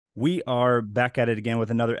We are back at it again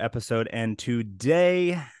with another episode. And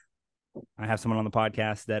today I have someone on the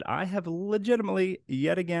podcast that I have legitimately,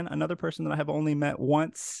 yet again, another person that I have only met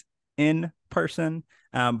once in person.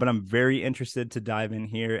 But I'm very interested to dive in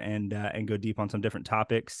here and go deep on some different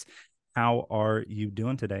topics. How are you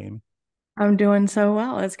doing today, Ammie? I'm doing so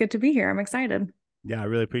well. It's good to be here. I'm excited. Yeah, I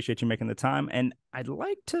really appreciate you making the time. And I'd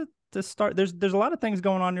like to start. There's a lot of things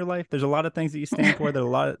going on in your life. There's a lot of things that you stand for.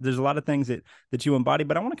 There's a lot of things that you embody.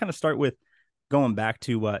 But I want to kind of start with going back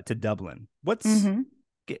to Dublin. hmm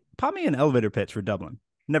Pop me an elevator pitch for Dublin.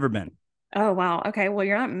 Never been. Oh wow. Okay. Well,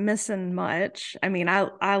 you're not missing much. I mean,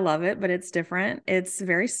 I love it, but it's different. It's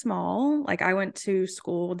very small. Like I went to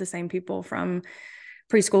school with the same people from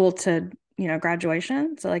preschool to,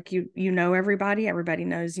 graduation. So like you know everybody, everybody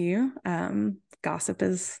knows you. Gossip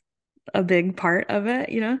is a big part of it,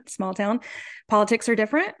 small town. Politics are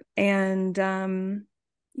different. And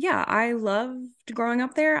yeah, I loved growing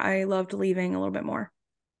up there. I loved leaving a little bit more.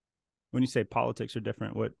 When you say politics are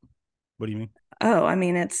different, what do you mean? Oh, I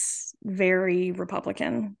mean, it's very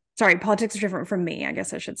Republican. Sorry, politics are different from me, I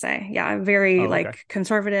guess I should say. Yeah, very Oh, okay. like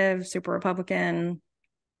conservative, super Republican.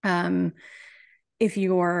 Um, if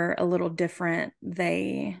you're a little different,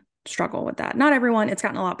 they struggle with that. Not everyone, it's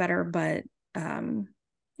gotten a lot better, but um,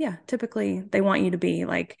 yeah, typically they want you to be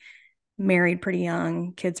like married pretty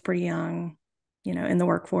young, kids pretty young, in the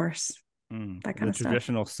workforce, that kind The of stuff.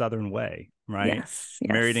 traditional Southern way, right? Yes,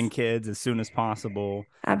 Married and yes, kids as soon as possible,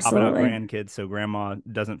 popping out absolutely. grandkids so grandma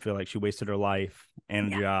doesn't feel like she wasted her life and a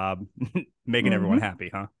Yeah. job, making everyone hmm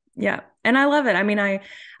happy, huh? Yeah. And I love it. I mean, I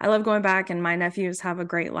love going back and my nephews have a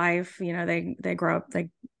great life. They grow up like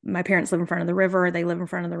my parents live in front of the river. They live in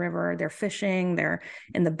front of the river. They're fishing, they're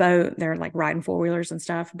in the boat, they're like riding four-wheelers and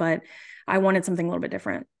stuff, but I wanted something a little bit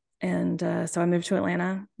different. And so I moved to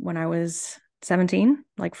Atlanta when I was 17,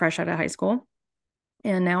 like fresh out of high school.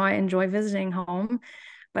 And now I enjoy visiting home,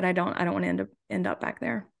 but I don't want to end up back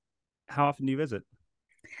there. How often do you visit?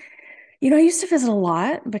 I used to visit a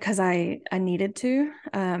lot because I needed to.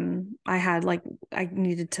 I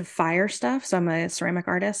needed to fire stuff. So I'm a ceramic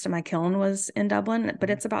artist and my kiln was in Dublin, but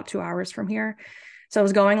it's about 2 hours from here. So I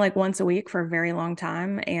was going like once a week for a very long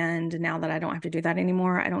time. And now that I don't have to do that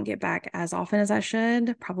anymore, I don't get back as often as I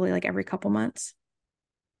should, probably like every couple months.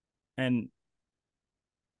 And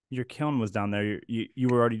your kiln was down there. You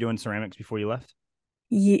were already doing ceramics before you left?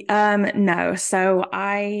 No.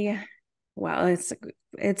 Well,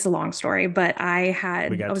 it's a long story, but We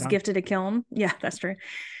I got was time? gifted a kiln. Yeah, that's true.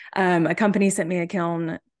 A company sent me a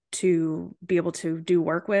kiln to be able to do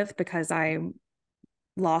work with because I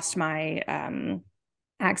lost my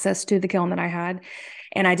access to the kiln that I had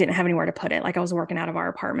and I didn't have anywhere to put it. Like I was working out of our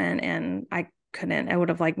apartment and I would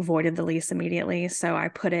have like voided the lease immediately. So I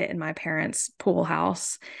put it in my parents' pool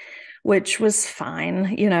house, which was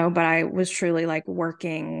fine, but I was truly like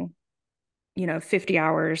working, 50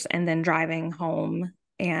 hours and then driving home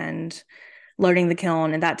and loading the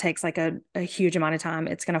kiln. And that takes like a huge amount of time.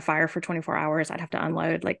 It's going to fire for 24 hours. I'd have to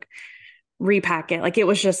unload, like repack it. Like it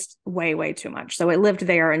was just way, way too much. So it lived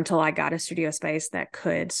there until I got a studio space that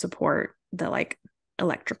could support the like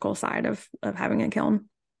electrical side of having a kiln.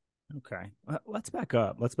 Okay. Let's back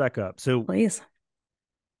up. Let's back up. So, Please.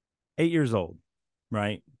 8 years old,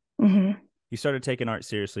 right? hmm You started taking art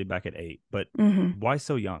seriously back at 8, but hmm why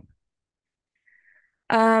so young?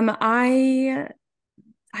 Um, I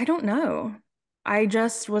I don't know. I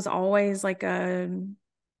just was always like a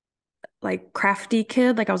like crafty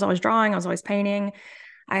kid. Like I was always drawing, I was always painting.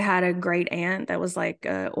 I had a great aunt that was like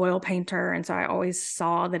a oil painter, and so I always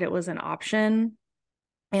saw that it was an option.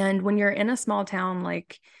 And when you're in a small town,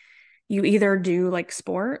 like you either do like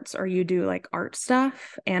sports or you do like art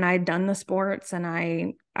stuff. And I'd done the sports and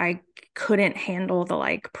I couldn't handle the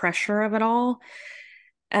like pressure of it all.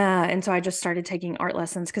 And so I just started taking art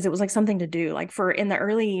lessons because it was like something to do. Like for in the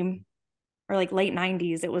early or like late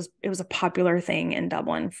 90s, it was a popular thing in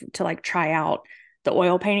Dublin to like try out the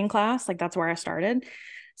oil painting class. Like that's where I started.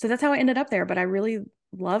 So that's how I ended up there. But I really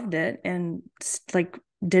loved it and like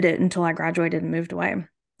did it until I graduated and moved away.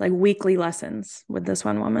 Like weekly lessons with this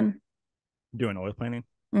one woman. Doing oil painting?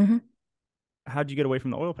 hmm How'd you get away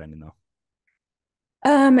from the oil painting though?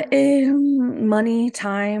 Money,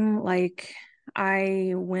 time, like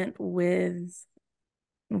I went with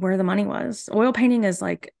where the money was. Oil painting is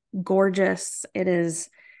like gorgeous. It is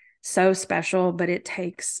so special, but it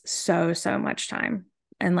takes so, so much time.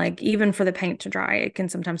 And like even for the paint to dry, it can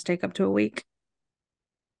sometimes take up to a week.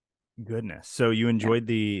 Goodness. So you Yeah. enjoyed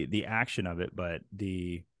the action of it, but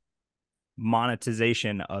the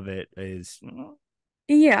monetization of it is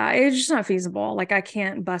Yeah, it's just not feasible. Like I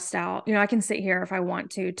can't bust out, I can sit here if I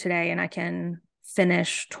want to today and I can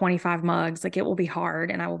finish 25 mugs. Like it will be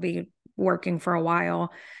hard and I will be working for a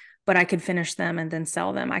while, but I could finish them and then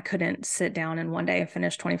sell them. I couldn't sit down in one day and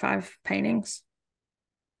finish 25 paintings.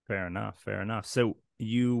 Fair enough. Fair enough. So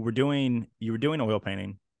you were doing oil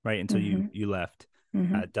painting, right? Until you Mm-hmm. you left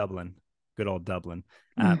Mm-hmm. Dublin, good old Dublin.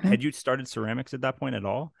 Mm-hmm. Had you started ceramics at that point at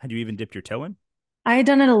all? Had you even dipped your toe in? I had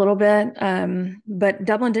done it a little bit, but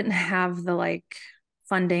Dublin didn't have the like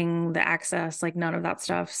funding, the access, like none of that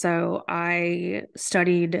stuff. So I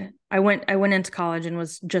studied. I went into college and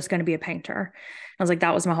was just going to be a painter. I was like,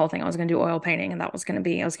 that was my whole thing. I was going to do oil painting, and that was going to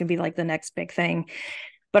be. I was going to be like the next big thing.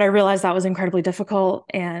 But I realized that was incredibly difficult,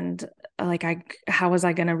 and like, how was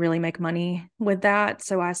I going to really make money with that?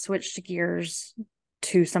 So I switched gears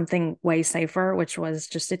to something way safer, which was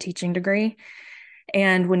just a teaching degree.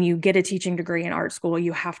 And when you get a teaching degree in art school,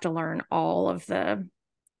 you have to learn all of the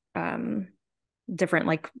um, different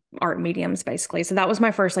like art mediums, basically. So that was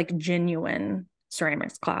my first like genuine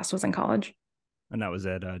ceramics class was in college. And that was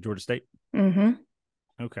at Georgia State. Mm-hmm.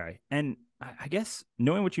 Okay. And I guess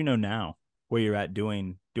knowing what you know now, where you're at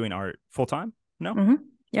doing art full time? No, Mm-hmm.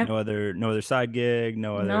 Yeah. no other side gig,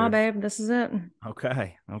 no Nah, other. babe, this is it.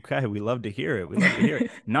 Okay, okay. We love to hear it. We love to hear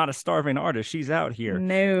it. Not a starving artist. She's out here.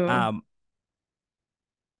 No. Um,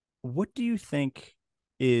 what do you think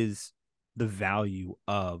is the value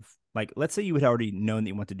of, like, let's say you had already known that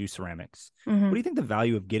you want to do ceramics. What do Mm-hmm. you think the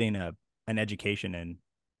value of getting an education in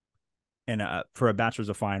for a bachelor's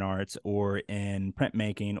of fine arts or in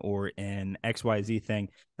printmaking or in XYZ thing?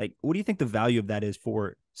 Like, what do you think the value of that is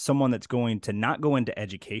for someone that's going to not go into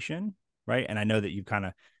education, right? And I know that you kind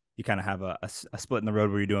of have a split in the road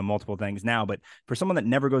where you're doing multiple things now, but for someone that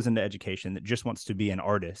never goes into education that just wants to be an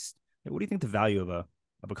artist, like, what do you think the value of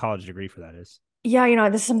a college degree for that is? Yeah,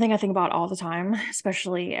 this is something I think about all the time,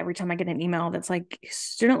 especially every time I get an email that's like,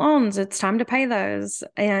 student loans, it's time to pay those.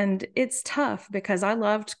 And it's tough because I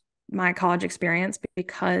loved my college experience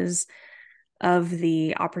because of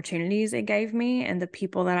the opportunities it gave me and the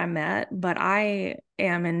people that I met. But I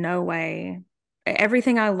am in no way,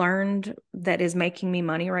 everything I learned that is making me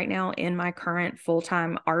money right now in my current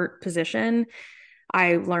full-time art position,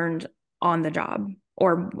 I learned on the job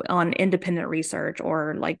or on independent research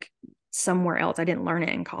or like somewhere else. I didn't learn it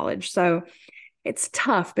in college. So it's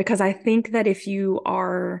tough because I think that if you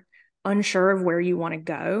are unsure of where you want to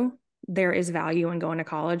go, there is value in going to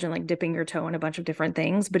college and like dipping your toe in a bunch of different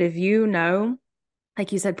things. But if you know,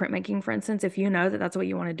 like you said, printmaking, for instance, if you know that that's what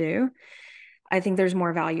you want to do, I think there's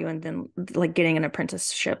more value in than like getting an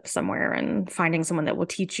apprenticeship somewhere and finding someone that will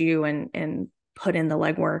teach you and put in the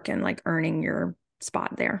legwork and like earning your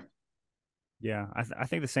spot there. Yeah, I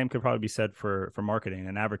think the same could probably be said for marketing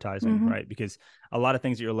and advertising, Mm-hmm. right? Because a lot of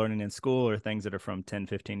things that you're learning in school are things that are from 10,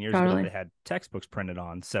 15 years ago that Totally. they had textbooks printed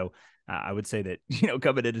on. So I would say that,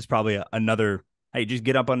 coming in is probably another, hey, just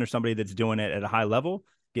get up under somebody that's doing it at a high level,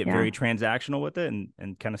 get Yeah. very transactional with it,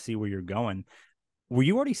 and kind of see where you're going. Were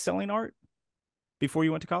you already selling art before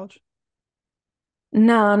you went to college?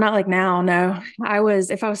 No, not like now. No,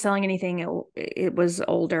 if I was selling anything, it was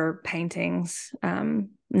older paintings.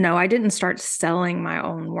 No, I didn't start selling my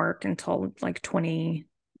own work until like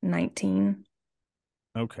 2019.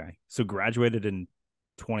 Okay. So graduated in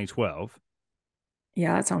 2012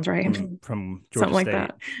 Yeah, that sounds right. from Georgia Something like State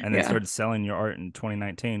that. and then Yeah. started selling your art in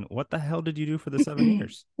 2019. What the hell did you do for the 7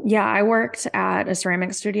 years? Yeah, I worked at a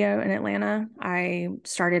ceramic studio in Atlanta. I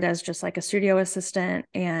started as just like a studio assistant.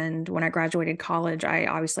 And when I graduated college, I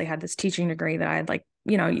obviously had this teaching degree that I had like,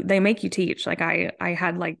 they make you teach. Like I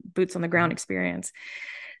had like boots on the ground Mhm. experience.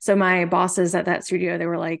 So my bosses at that studio, they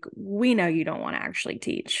were like, we know you don't want to actually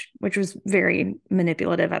teach, which was very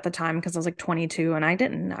manipulative at the time because I was like 22 and I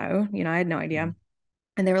didn't know, I had no idea. Mhm.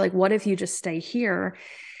 And they were like, what if you just stay here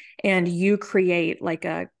and you create like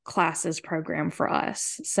a classes program for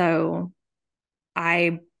us? So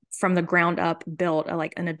I, from the ground up, built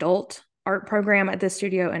like an adult art program at this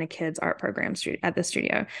studio and a kids art program at this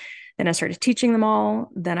studio. Then I started teaching them all.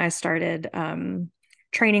 Then I started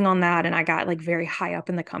training on that, and I got like very high up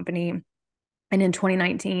in the company. And in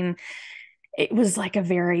 2019, it was like a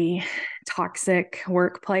very toxic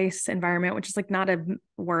workplace environment, which is like not a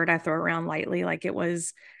word I throw around lightly. Like it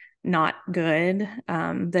was not good.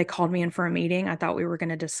 They called me in for a meeting. I thought we were going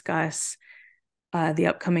to discuss the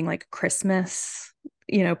upcoming like Christmas,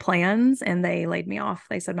 plans, and they laid me off.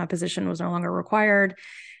 They said my position was no longer required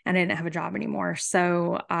and I didn't have a job anymore.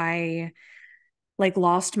 So I like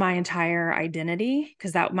lost my entire identity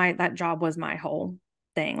because that job was my whole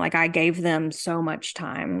thing. Like I gave them so much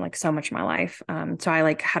time, like so much of my life. So I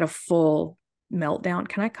like had a full meltdown.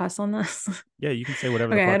 Can I cuss on this? Yeah, you can say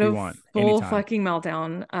whatever the Okay, I had fuck you a want full anytime. fucking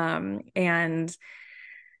meltdown. And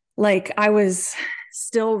Like I was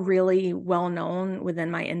still really well known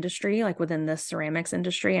within my industry, like within the ceramics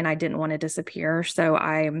industry, and I didn't want to disappear. So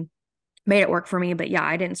I made it work for me. But yeah,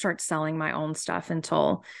 I didn't start selling my own stuff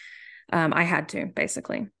until I had to,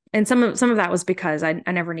 basically. And some of that was because I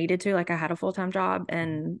never needed to. Like I had a full-time job.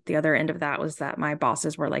 And the other end of that was that my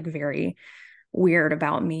bosses were like very weird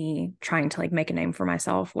about me trying to like make a name for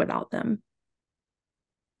myself without them.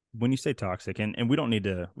 When you say toxic, and we don't need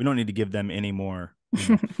to give them any more, you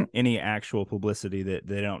know, any actual publicity that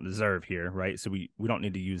they don't deserve here, right? So we don't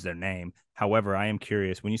need to use their name. However, I am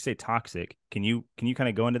curious, when you say toxic, can you kind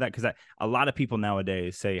of go into that? Because a lot of people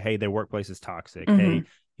nowadays say, hey, their workplace is toxic, hey,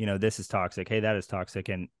 Hmm. this is toxic, hey, that is toxic.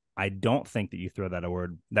 And I don't think that you throw that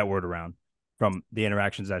word around. From the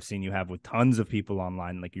interactions I've seen you have with tons of people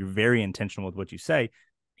online, like you're very intentional with what you say.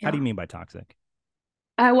 How do Yeah. you mean by toxic?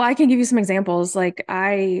 Well, I can give you some examples. So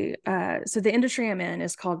the industry I'm in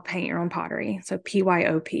is called Paint Your Own Pottery. So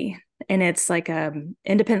PYOP. And it's like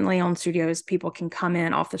independently owned studios. People can come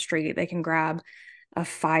in off the street, they can grab a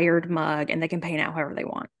fired mug and they can paint out however they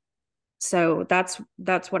want. So that's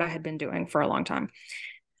what I had been doing for a long time.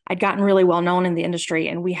 I'd gotten really well known in the industry,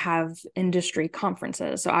 and we have industry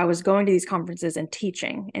conferences. So I was going to these conferences and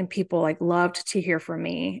teaching, and people like loved to hear from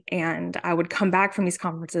me. And I would come back from these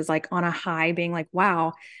conferences like on a high, being like,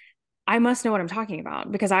 wow, I must know what I'm talking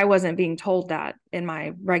about, because I wasn't being told that in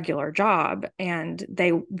my regular job. And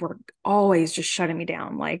they were always just shutting me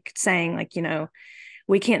down, like saying, like,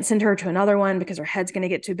 we can't send her to another one because her head's going to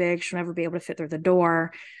get too big. She'll never be able to fit through the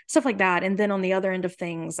door, stuff like that. And then on the other end of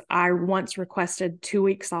things, I once requested 2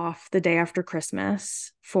 weeks off the day after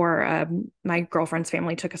Christmas for my girlfriend's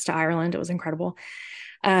family took us to Ireland. It was incredible.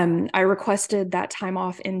 I requested that time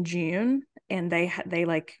off in June, and they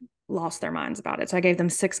like lost their minds about it. So I gave them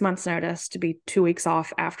 6 months notice to be 2 weeks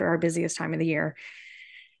off after our busiest time of the year.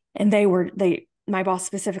 And my boss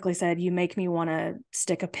specifically said, "You make me want to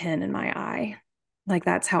stick a pin in my eye." Like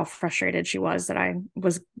that's how frustrated she was that I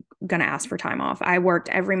was going to ask for time off. I worked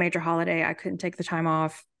every major holiday. I couldn't take the time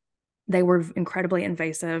off. They were incredibly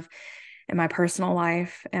invasive in my personal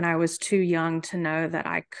life. And I was too young to know that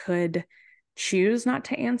I could choose not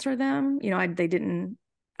to answer them. I didn't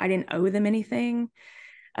owe them anything.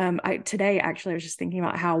 Today actually I was just thinking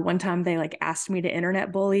about how one time they like asked me to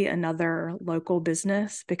internet bully another local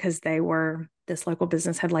business because this local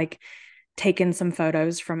business had like taken some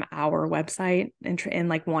photos from our website and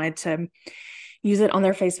like wanted to use it on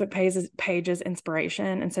their Facebook page as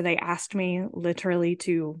inspiration. And so they asked me literally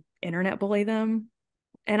to internet bully them.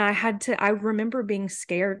 And I remember being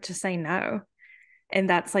scared to say no. And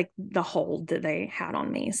that's like the hold that they had on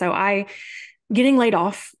me. So getting laid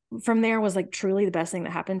off from there was like truly the best thing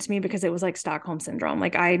that happened to me, because it was like Stockholm syndrome.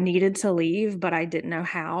 Like I needed to leave, but I didn't know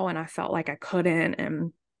how. And I felt like I couldn't.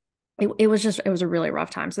 And it was a really rough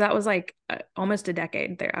time. So that was like almost a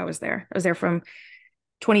decade there. I was there from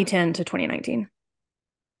 2010 to 2019.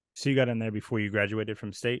 So you got in there before you graduated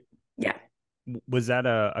from state? Yeah. Was that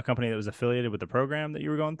a company that was affiliated with the program that you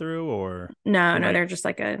were going through, or No, no, like, they're just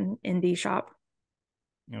like an indie shop.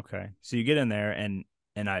 okay, so you get in there, and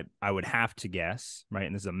I would have to guess, right,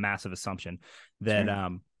 and this is a massive assumption, that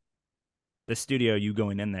Sure. the studio, you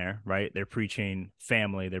going in there, right, they're preaching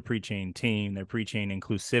family, they're preaching team, they're preaching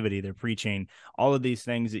inclusivity, they're preaching all of these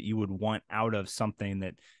things that you would want out of something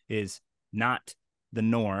that is not the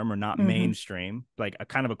norm or not Hmm. mainstream, like a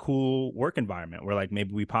kind of a cool work environment where like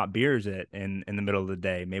maybe we pop beers in the middle of the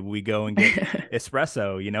day, maybe we go and get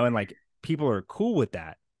espresso, and like people are cool with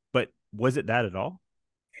that. But was it that at all?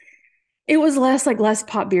 It was less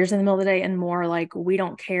pop beers in the middle of the day and more like, we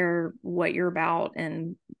don't care what you're about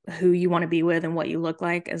and who you want to be with and what you look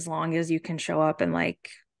like, as long as you can show up and like,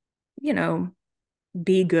 you know,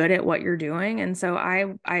 be good at what you're doing. And so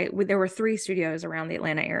there were three studios around the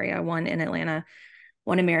Atlanta area, one in Atlanta,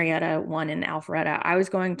 one in Marietta, one in Alpharetta. I was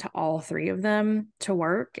going to all three of them to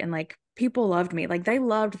work, and like people loved me. Like they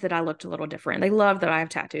loved that I looked a little different. They loved that I have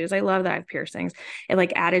tattoos. They love that I have piercings. It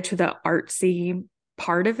like added to the artsy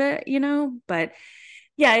part of it. But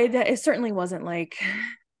yeah, it certainly wasn't like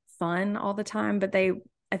fun all the time, but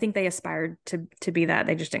I think they aspired to be that.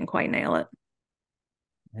 They just didn't quite nail it.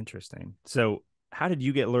 Interesting. So how did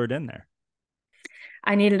you get lured in there?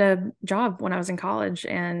 I needed a job when I was in college,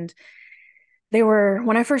 and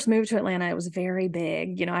when I first moved to Atlanta, it was very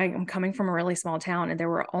big. I'm coming from a really small town, and there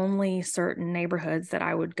were only certain neighborhoods that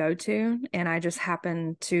I would go to. And I just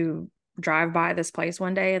happened to drive by this place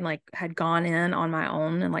one day and like had gone in on my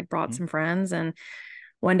own and like brought Hmm? some friends. And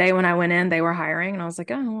one day when I went in, they were hiring, and I was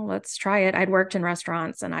like, oh, well, let's try it. I'd worked in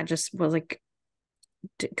restaurants, and I just was like,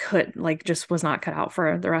 just was not cut out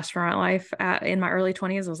for the restaurant life in my early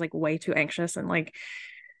 20s. I was like way too anxious and like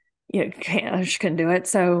I just couldn't do it.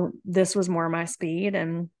 So this was more my speed,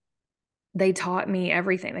 and they taught me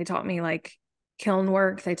everything. They taught me like kiln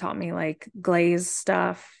work. They taught me like glaze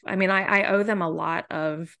stuff. I mean, I owe them a lot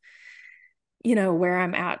of, where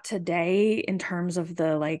I'm at today in terms of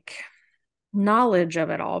the like knowledge of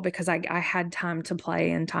it all, because I had time to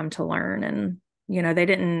play and time to learn. And, they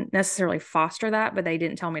didn't necessarily foster that, but they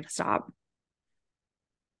didn't tell me to stop.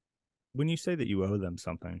 When you say that you owe them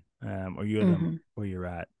something, or you owe them Mm-hmm. where you're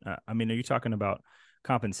at, I mean, are you talking about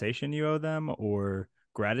compensation you owe them, or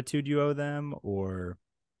gratitude you owe them, or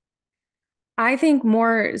I think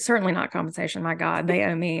more, certainly not compensation. My God, they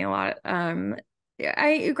owe me a lot.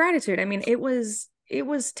 I gratitude. I mean, it was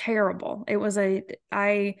terrible.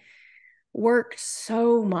 I worked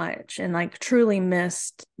so much and like truly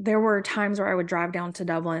missed. There were times where I would drive down to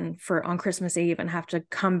Dublin for on Christmas Eve and have to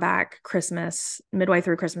come back midway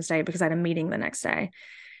through Christmas Day because I had a meeting the next day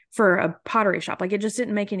for a pottery shop. Like it just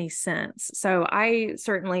didn't make any sense. So I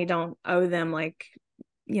certainly don't owe them like,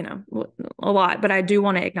 you know, a lot, but I do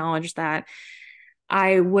want to acknowledge that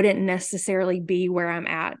I wouldn't necessarily be where I'm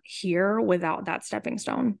at here without that stepping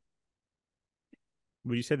stone.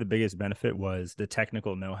 would you say the biggest benefit was the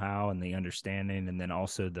technical know-how and the understanding, and then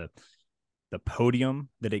also the podium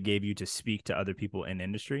that it gave you to speak to other people in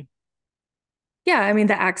industry? Yeah, I mean,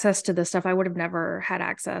 the access to this stuff, I would have never had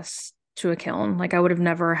access to a kiln. Like I would have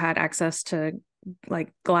never had access to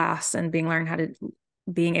like glass and being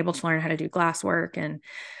able to learn how to do glass work, and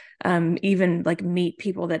even like meet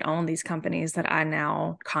people that own these companies that I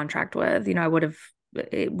now contract with.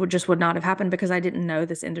 It would not have happened because I didn't know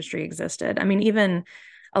this industry existed. I mean, even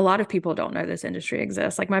a lot of people don't know this industry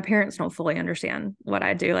exists. Like my parents don't fully understand what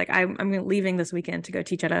I do. Like I'm leaving this weekend to go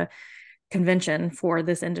teach at a convention for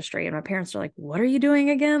this industry, and my parents are like, "What are you doing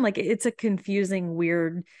again?" Like it's a confusing,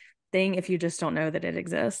 weird thing if you just don't know that it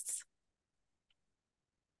exists.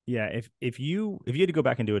 Yeah, if you had to go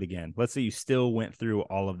back and do it again, let's say you still went through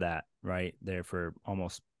all of that right there for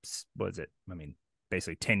almost, what is it? I mean,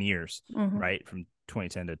 basically 10 years, Mm-hmm. right, from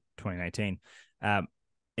 2010 to 2019. Um,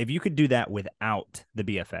 if you could do that without the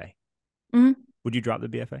BFA, Mm-hmm. would you drop the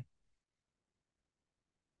BFA?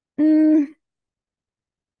 Mm,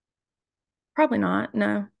 probably not.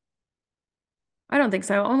 No, I don't think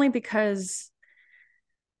so. Only because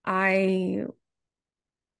I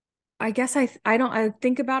I guess I don't I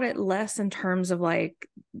think about it less in terms of like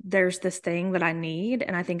there's this thing that I need,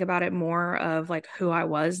 and I think about it more of like who I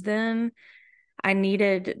was then. I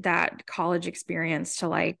needed that college experience to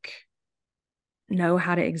like know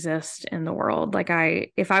how to exist in the world. Like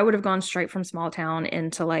if I would have gone straight from small town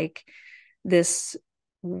into like this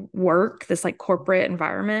this like corporate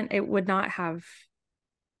environment, it would not have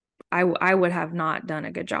I would have not done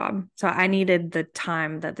a good job. So I needed the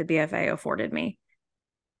time that the BFA afforded me.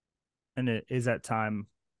 And is that time,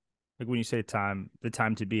 like when you say time, the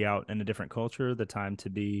time to be out in a different culture, the time to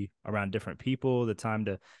be around different people, the time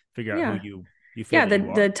to figure out who Yeah. you feel Yeah,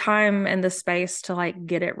 that the you are? time and the space to like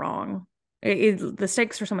get it wrong. The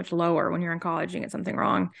stakes are so much lower when you're in college and get something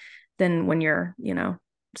wrong than when you're,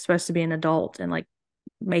 supposed to be an adult and like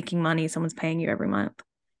making money, someone's paying you every month.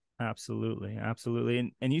 Absolutely,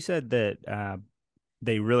 absolutely. And you said that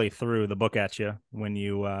they really threw the book at you when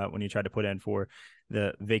you tried to put in for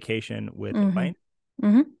the vacation with Mm-hmm. Elaine,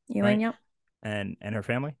 Mm-hmm. Elaine, right? yep. And her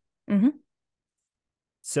family. Mm-hmm.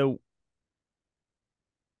 So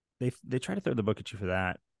they try to throw the book at you for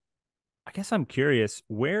that. I guess I'm curious,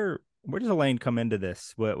 where does Elaine come into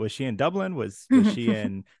this? What was she in Dublin? Was she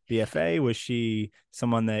in BFA? Was she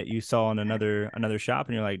someone that you saw in another shop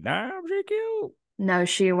and you're like, nah, she's cute? No,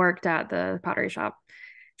 she worked at the pottery shop. Oh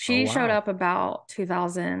She showed wow. up about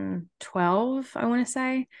 2012, I want to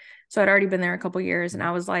say. So I'd already been there a couple years, and Mhm.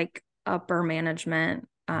 I was like upper management.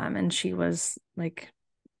 And she was like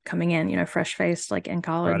coming in, fresh faced, like in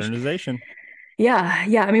college. Fraternization. Yeah.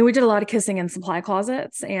 Yeah. I mean, we did a lot of kissing in supply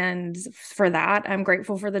closets. And for that, I'm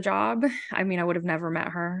grateful for the job. I mean, I would have never met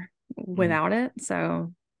her Mhm. without it.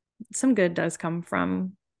 So some good does come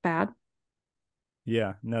from bad.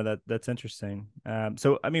 Yeah, no, that's interesting.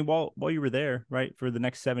 So I mean, while you were there, right, for the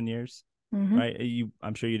next 7 years, Mm-hmm. right,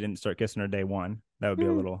 I'm sure you didn't start kissing her day one. That would be a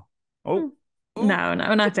Mm-hmm. little, oh, oh. No,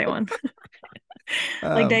 no, not day one.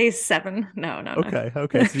 Like Um, day seven. No, no, no. okay,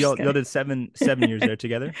 okay. I'm So just y'all kidding. did seven years there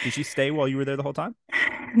together. Did she stay while you were there the whole time?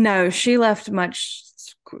 No, she left much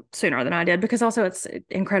sooner than I did, because also it's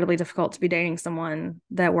incredibly difficult to be dating someone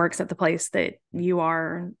that works at the place that you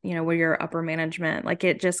are, where you're upper management. Like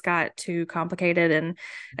it just got too complicated. And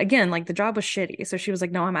again, like the job was shitty. So she was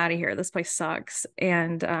like, no, I'm out of here. This place sucks.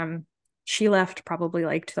 And she left probably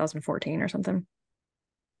like 2014 or something.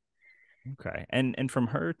 Okay, and from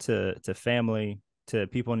her to family. to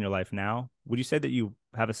people in your life now, would you say that you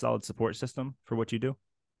have a solid support system for what you do?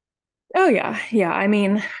 Oh yeah. Yeah. I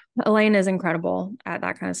mean, Elaine is incredible at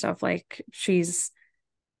that kind of stuff. Like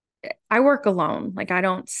I work alone. Like I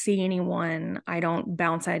don't see anyone. I don't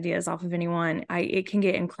bounce ideas off of anyone. It can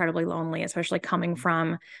get incredibly lonely, especially coming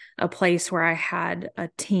from a place where I had a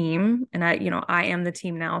team and I am the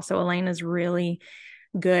team now. So Elaine is really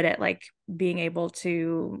good at like being able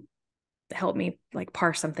to help me like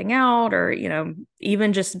parse something out or,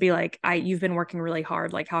 even just be like, you've been working really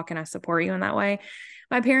hard. Like, how can I support you in that way?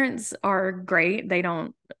 My parents are great. They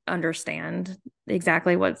don't understand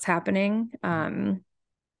exactly what's happening.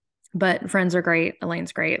 But friends are great.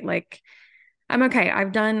 Elaine's great. Like, I'm okay.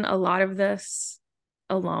 I've done a lot of this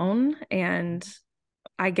alone. And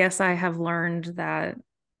I guess I have learned that,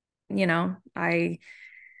 I,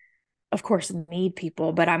 of course, need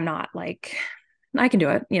people, but I'm not like, I can do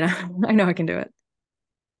it. I know I can do it.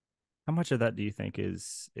 How much of that do you think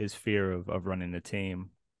is fear of running a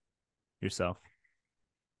team yourself?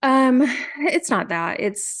 It's not that.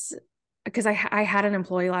 It's because I had an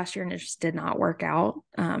employee last year and it just did not work out.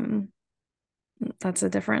 That's a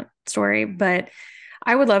different story, but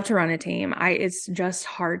I would love to run a team. It's just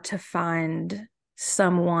hard to find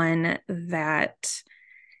someone that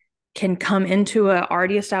can come into a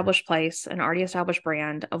already established place, an already established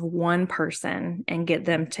brand of one person and get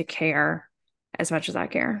them to care as much as I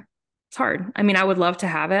care. It's hard. I mean, I would love to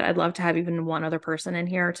have it. I'd love to have even one other person in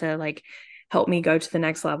here to like help me go to the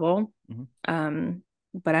next level. Mhm.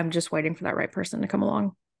 But I'm just waiting for that right person to come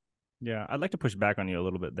along. Yeah, I'd like to push back on you a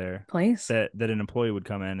little bit there. Please. That an employee would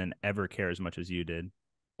come in and ever care as much as you did.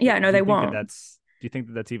 Yeah, no, Do they you think that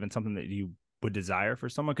won't. that's even something that you would desire for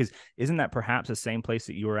someone? Because isn't that perhaps the same place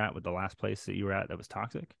that you were at with the last place that you were at that was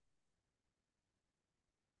toxic?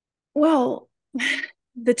 Well,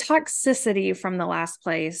 the toxicity from the last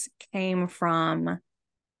place came from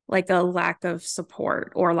like a lack of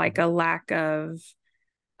support or like Mhm. a lack of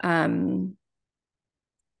um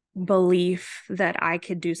belief that I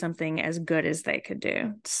could do something as good as they could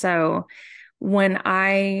do. So when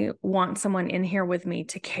I want someone in here with me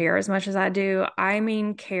to care as much as I do, I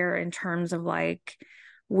mean care in terms of like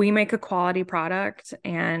we make a quality product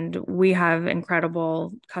and we have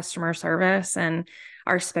incredible customer service and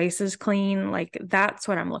our space is clean. Like that's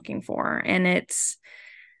what I'm looking for. And it's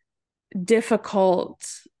difficult,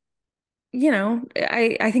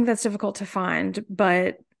 I think that's difficult to find,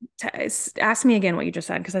 but ask me again what you just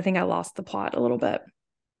said because I think I lost the plot a little bit.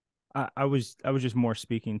 I was just more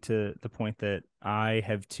speaking to the point that I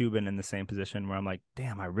have too been in the same position where I'm like,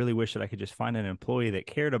 damn, I really wish that I could just find an employee that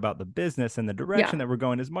cared about the business and the Yeah. direction that we're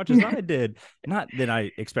going as much as I did. Not that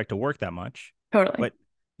I expect to work that much, Totally. but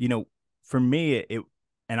you know, for me, it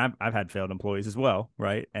and I've had failed employees as well,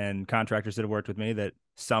 right? And contractors that have worked with me that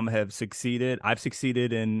some have succeeded. I've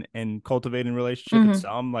succeeded in cultivating relationship, and Hmm.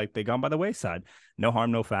 some like they gone by the wayside. No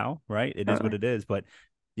harm, no foul, right? It is what Totally. it is. But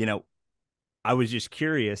you know, I was just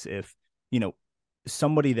curious if, you know,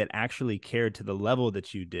 somebody that actually cared to the level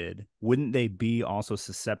that you did, wouldn't they be also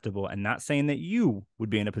susceptible? And not saying that you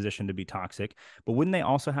would be in a position to be toxic, but wouldn't they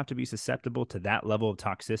also have to be susceptible to that level of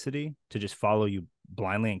toxicity to just follow you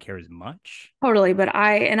blindly and care as much? Totally. But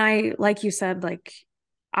like you said, like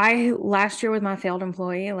I last year with my failed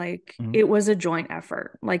employee, like Mm-hmm. it was a joint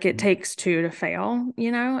effort. Like it Mm-hmm. takes two to fail,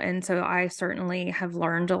 And so I certainly have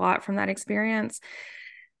learned a lot from that experience.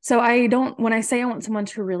 So when I say I want someone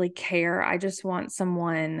to really care, I just want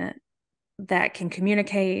someone that can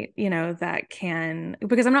communicate,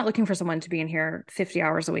 because I'm not looking for someone to be in here 50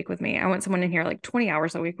 hours a week with me. I want someone in here like 20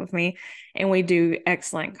 hours a week with me and we do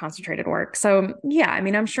excellent concentrated work. So, yeah, I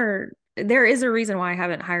mean, I'm sure there is a reason why I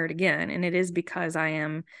haven't hired again. And it is because I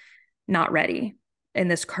am not ready in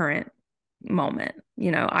this current moment.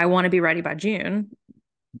 I want to be ready by June,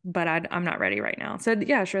 but I'm not ready right now. So,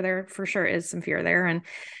 yeah, sure, there for sure is some fear there. And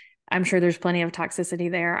I'm sure there's plenty of toxicity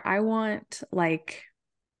there. I want like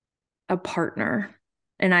a partner.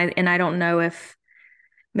 And I don't know if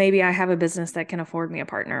maybe I have a business that can afford me a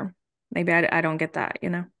partner. Maybe I don't get that.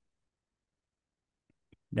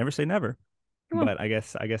 Never say never, Well, but I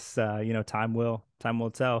guess time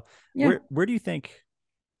will tell. yeah. Where do you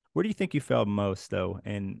think you failed most though,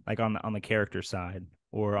 and like on the character side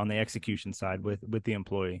or on the execution side with the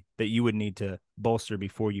employee that you would need to bolster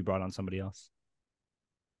before you brought on somebody else?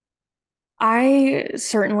 I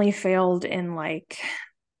certainly failed in like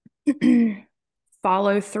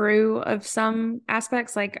follow through of some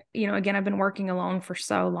aspects. Like, again, I've been working alone for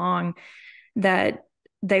so long that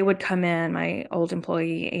they would come in, my old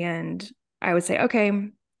employee, and I would say, okay,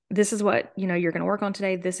 this is what, you're going to work on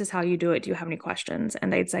today. This is how you do it. Do you have any questions?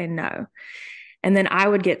 And they'd say no. And then I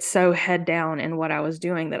would get so head down in what I was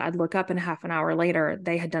doing that I'd look up and half an hour later,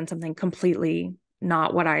 they had done something completely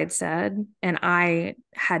not what I had said. And I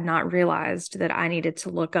had not realized that I needed to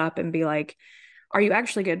look up and be like, are you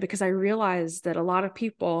actually good? Because I realized that a lot of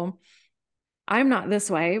people, I'm not this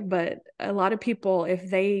way, but a lot of people, if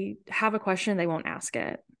they have a question, they won't ask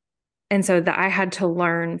it. And so that I had to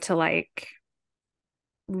learn to like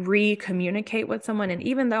re-communicate with someone. And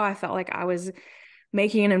even though I felt like I was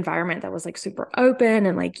making an environment that was like super open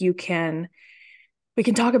and like we can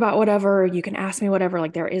talk about whatever, you can ask me whatever,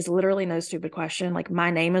 like there is literally no stupid question. Like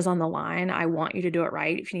my name is on the line. I want you to do it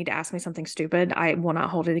right. If you need to ask me something stupid, I will not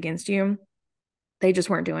hold it against you. They just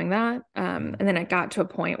weren't doing that. And then it got to a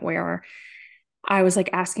point where I was like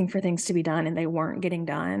asking for things to be done and they weren't getting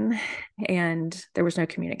done, and there was no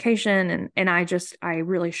communication, and I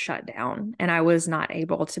really shut down, and I was not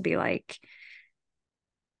able to be like,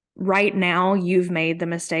 right now you've made the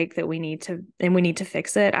mistake that we need to, and we need to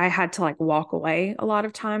fix it. I had to like walk away a lot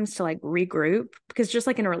of times to like regroup, because just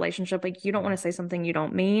like in a relationship, like you don't want to say something you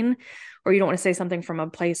don't mean, or you don't want to say something from a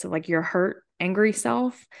place of like your hurt, angry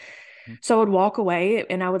self. So I would walk away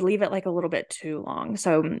and I would leave it like a little bit too long.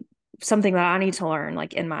 So something that I need to learn,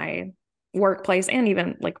 like in my workplace and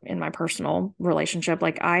even like in my personal relationship,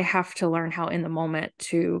 like I have to learn how in the moment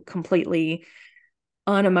to completely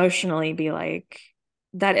unemotionally be like,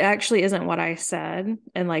 that actually isn't what I said.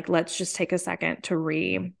 And like, let's just take a second to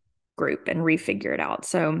regroup and refigure it out.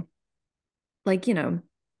 So, like,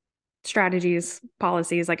 strategies,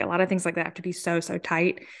 policies, like a lot of things like that have to be so, so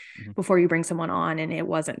tight Mhm. before you bring someone on. And it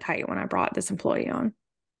wasn't tight when I brought this employee on.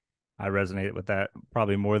 I resonated with that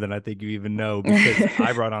probably more than I think you even know, because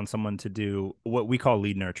I brought on someone to do what we call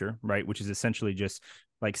lead nurture, right? Which is essentially just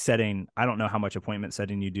like setting, I don't know how much appointment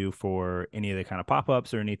setting you do for any of the kind of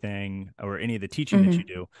pop-ups or anything, or any of the teaching that you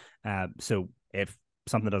Mm-hmm. do. So if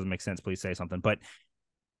something doesn't make sense, please say something. But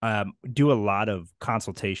do a lot of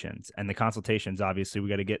consultations, and the consultations, obviously we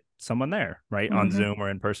got to get someone there, right? On Mm-hmm. Zoom or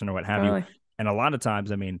in person or what have you. Totally. And a lot of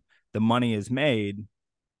times, I mean, the money is made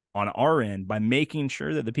on our end by making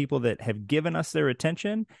sure that the people that have given us their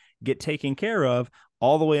attention get taken care of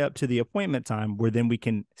all the way up to the appointment time, where then we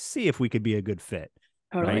can see if we could be a good fit,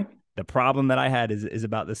 right? Totally. The problem that I had is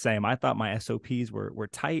about the same. I thought my SOPs were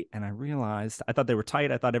tight, and I realized I thought they were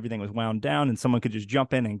tight. I thought everything was wound down and someone could just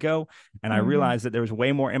jump in and go. And I Mm-hmm. realized that there was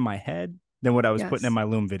way more in my head than what I was putting in Yes. my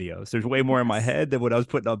Loom videos. There's way more in my Yes. head than what I was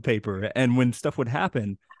putting on paper. And when stuff would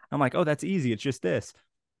happen, I'm like, oh, that's easy. It's just this.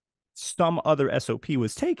 Some other SOP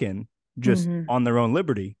was taken just Mm-hmm. on their own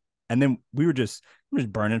liberty. And then we're just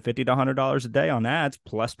burning $50 to $100 a day on ads,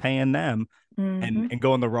 plus paying them, and Mm-hmm.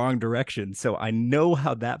 go in the wrong direction. So I know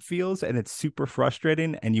how that feels, and it's super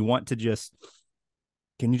frustrating. And you want to just,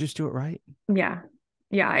 can you just do it right? Yeah.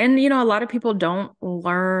 Yeah. And, a lot of people don't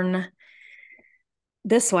learn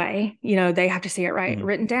this way. They have to see it right Mm-hmm.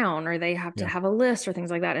 written down, or they have to Yeah. have a list or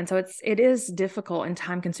things like that. And so it is difficult and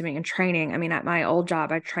time consuming and training. I mean, at my old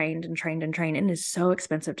job, I trained and trained and trained, and it is so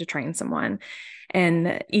expensive to train someone.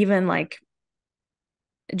 And even like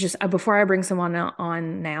just before I bring someone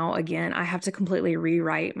on now, again, I have to completely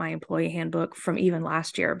rewrite my employee handbook from even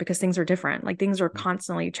last year, because things are different. Like things are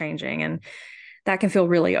constantly changing, and that can feel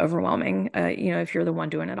really overwhelming, if you're the one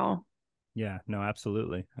doing it all. Yeah, no,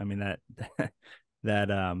 absolutely. I mean that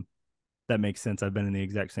that makes sense. I've been in the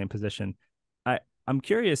exact same position. I'm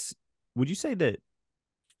curious, would you say that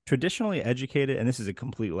traditionally educated, and this is a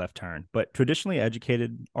complete left turn, but traditionally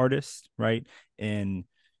educated artists, right, in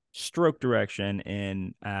stroke direction,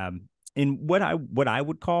 in what I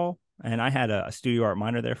would call, and I had a studio art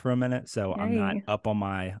minor there for a minute, so I'm not Hey. up on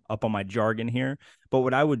my jargon here, but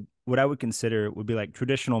what I would consider would be like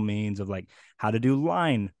traditional means of like how to do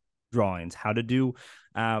line drawings, how to do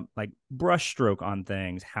like brush stroke on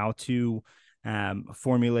things, how to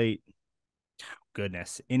formulate,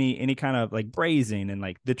 goodness, any kind of like brazing and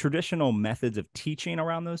like the traditional methods of teaching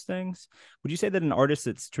around those things. Would you say that an artist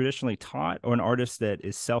that's traditionally taught, or an artist that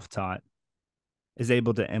is self-taught, is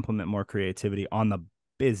able to implement more creativity on the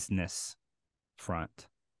business front?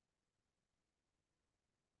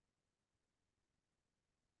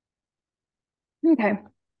 Okay.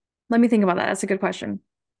 Let me think about that. That's a good question.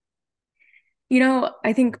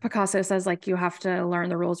 I think Picasso says like you have to learn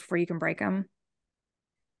the rules before you can break them.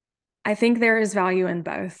 I think there is value in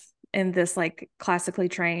both, in this like classically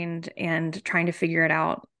trained and trying to figure it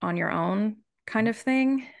out on your own kind of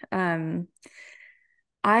thing.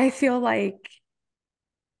 I feel like,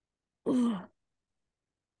 ugh,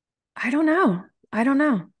 I don't know. I don't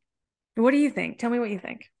know. What do you think? Tell me what you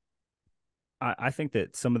think. I think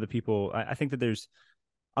that some of the people, I think that there's,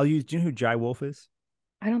 I'll use, do you know who Jai Wolf is?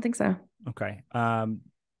 I don't think so. Okay.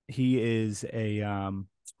 he is a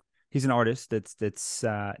he's an artist that's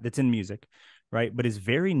in music, right? But is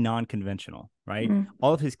very non-conventional, right? Mm.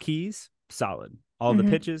 All of his keys solid, all the Hmm.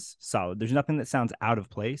 pitches solid. There's nothing that sounds out of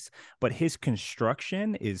place, but his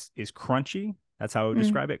construction is crunchy. That's how I would Mm.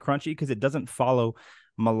 describe it, crunchy, because it doesn't follow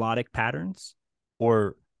melodic patterns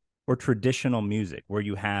or traditional music where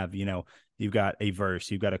you have, you've got a verse,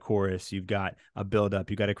 you've got a chorus, you've got a build up,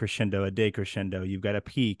 you've got a crescendo, a decrescendo, you've got a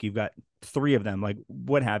peak, you've got three of them, like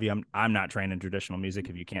what have you. I'm not trained in traditional music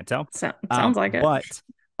if you can't tell. Sounds like it. But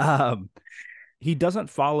um he doesn't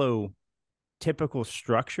follow typical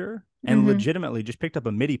structure and Hmm. legitimately just picked up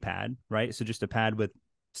a MIDI pad, right? So just a pad with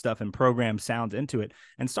stuff and programmed sounds into it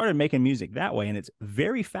and started making music that way. And it's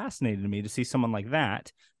very fascinating to me to see someone like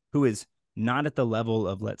that who is not at the level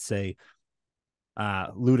of, let's say,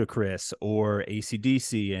 Ludacris or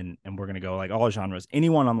ACDC, and we're gonna go like all genres.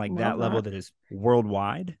 Anyone on like Love that level that. that is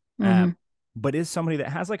worldwide, Hmm. but is somebody that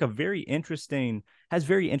has like a very interesting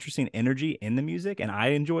energy in the music, and I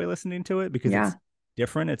enjoy listening to it because Yeah. it's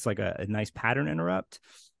different. It's like a nice pattern interrupt,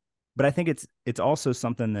 but I think it's also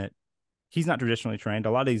something that he's not traditionally trained.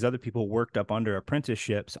 A lot of these other people worked up under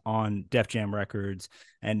apprenticeships on Def Jam Records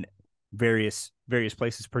and various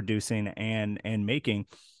places producing and making,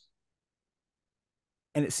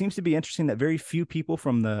 and it seems to be interesting that very few people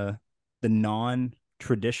from the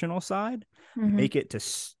non-traditional side Hmm. make it to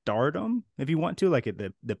stardom, if you want to, like at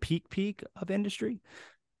the peak of industry.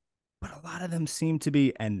 But a lot of them seem to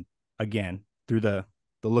be, and again, through the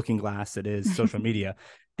looking glass that is social media,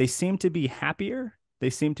 they seem to be happier, they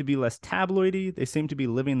seem to be less tabloidy, they seem to be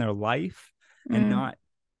living their life and Mm. not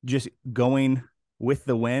just going with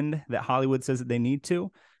the wind that Hollywood says that they need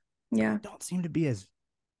to, but they Yeah. don't seem to be as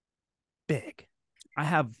big. I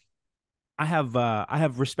have I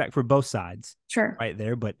have respect for both sides Sure. right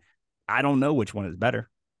there, but I don't know which one is better.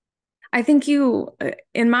 I think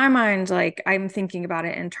in my mind, like I'm thinking about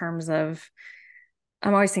it in terms of,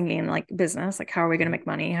 I'm always thinking like business, like how are we going to make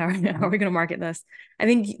money? How Mm-hmm. are we going to market this? I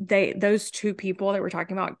think those two people that we're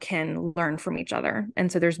talking about can learn from each other.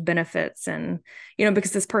 And so there's benefits and,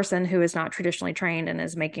 because this person who is not traditionally trained and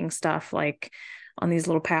is making stuff like on these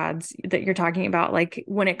little pads that you're talking about, like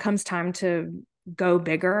when it comes time to go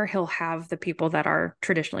bigger, he'll have the people that are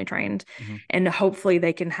traditionally trained Mm-hmm. and hopefully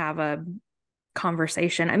they can have a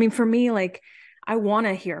conversation. I mean, for me, like I want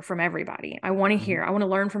to hear from everybody. Mm-hmm. I want to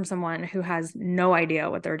learn from someone who has no idea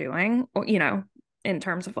what they're doing, or, in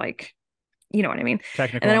terms of like, you know what I mean? And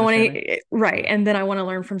Technical then I want understanding. to, right. Yeah. And then I want to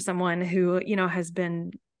learn from someone who, has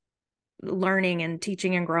been learning and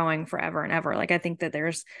teaching and growing forever and ever. Like, I think that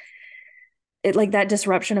like that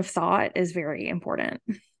disruption of thought is very important.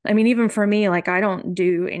 I mean, even for me, like, I don't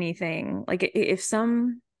do anything like if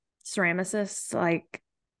some ceramicists, like,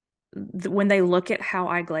 when they look at how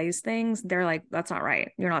I glaze things, they're like, that's not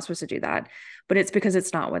right. You're not supposed to do that. But it's because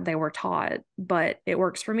it's not what they were taught. But it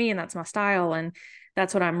works for me and that's my style. And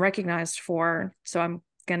that's what I'm recognized for. So I'm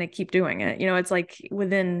going to keep doing it. It's like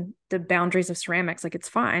within the boundaries of ceramics, like it's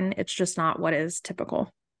fine. It's just not what is typical.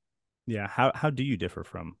 Yeah. How do you differ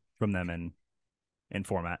from them in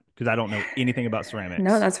format? Because I don't know anything about No, ceramics.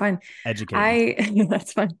 that's fine. Educate me.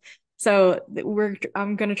 That's fine. So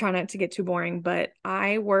I'm going to try not to get too boring, but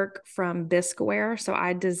I work from bisqueware. So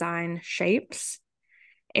I design shapes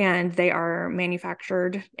and they are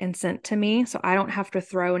manufactured and sent to me. So I don't have to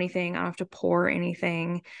throw anything. I don't have to pour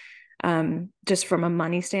anything. Just from a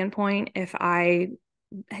money standpoint, if I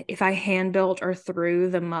hand built or threw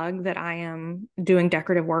the mug that I am doing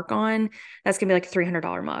decorative work on, that's gonna be like a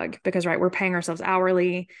 $300 mug because right, we're paying ourselves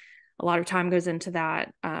hourly. A lot of time goes into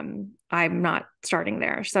that. I'm not starting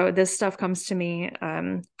there. So this stuff comes to me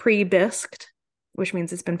pre-bisqued, which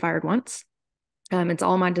means it's been fired once. It's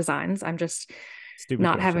all my designs. I'm just Stupid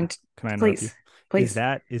not having question. to, Can I interrupt you? please, Is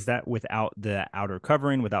please. that without the outer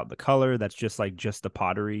covering, without the color? That's just the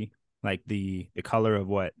pottery, like the color of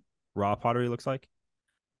what raw pottery looks like?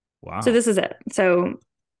 So Wow. this is it. So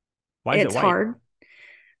Why is it it's white? hard.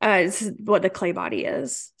 This is what the clay body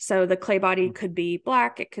is. So the clay body Hmm. could be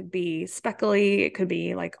black, it could be speckly, it could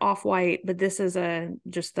be like off white, but this is a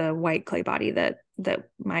just the white clay body that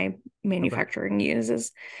my Okay. manufacturing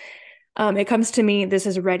uses. It comes to me, this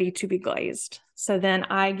is ready to be glazed. So then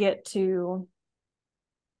I get to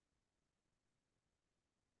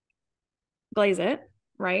glaze it,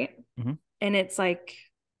 right? Hmm. And it's like,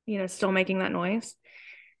 still making that noise.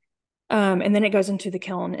 And then it goes into the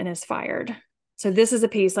kiln and is fired. So this is a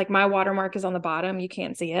piece, like my watermark is on the bottom. You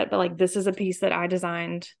can't see it, but like this is a piece that I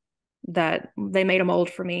designed that they made a mold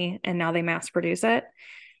for me and now they mass produce it.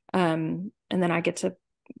 And then I get to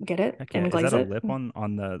get it Heck yeah. and Is that glaze a it. lip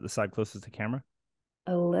on the side closest to camera?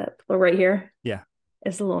 A lip right here. Yeah.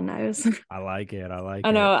 It's a little nose. I like it. I I like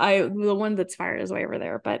know it. the one that's fired is way over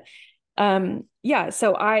there, but yeah,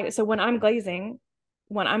 so when I'm glazing,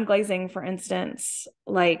 for instance,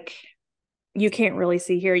 like you can't really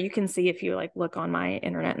see here. You can see if you like look on my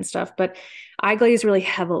internet and stuff, but I glaze really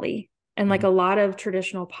heavily. And like Mhm. a lot of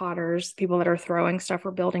traditional potters, people that are throwing stuff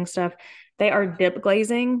or building stuff, they are dip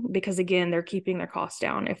glazing because again, they're keeping their costs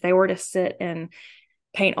down. If they were to sit and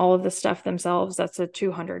paint all of the stuff themselves, that's a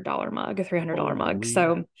 $200 mug, a $300 mug. Holy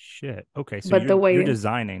So, shit. Okay, so but the you're way,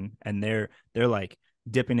 designing and they're like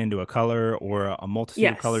dipping into a color or a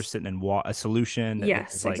multitude of colors yes, sitting in a solution that is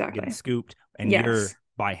yes, like getting exactly. scooped and Yes. you're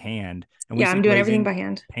by hand. And we Yeah, say I'm doing everything by glazing,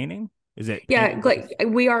 hand. painting? Is it Yeah, painting with this?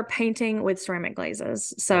 we are painting with ceramic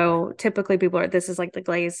glazes. Okay. So typically people are this is like the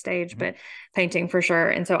glaze stage, Mhm. but painting for sure.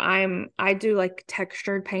 And so I do like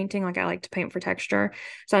textured painting, like I like to paint for texture.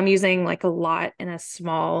 So I'm using like a lot in a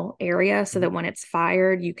small area so Mhm. that when it's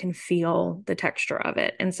fired, you can feel the texture of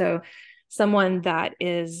it. And so someone that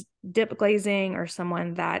is dip glazing or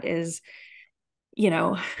someone that is, you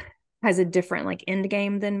know, has a different like end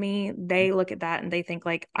game than me, they look at that and they think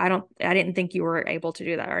like, I didn't think you were able to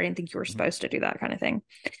do that, or I didn't think you were Mhm. supposed to do that kind of thing.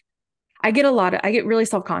 I get really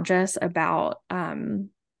self-conscious about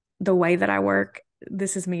the way that I work.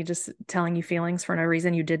 This is me just telling you feelings for no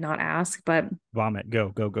reason you did not ask, but Vomit. Go,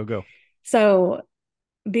 go, go, go. so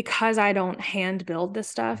because I don't hand build this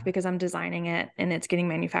stuff Mhm. because I'm designing it and it's getting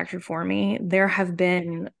manufactured for me, there have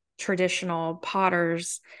been traditional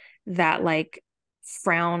potters that like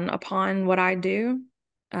frown upon what I do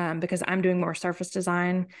because I'm doing more surface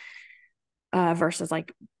design versus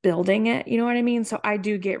like building it. You know what I mean? So I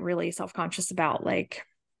do get really self conscious about like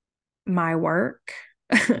my work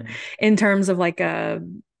Mhm. in terms of like a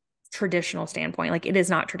traditional standpoint. Like it is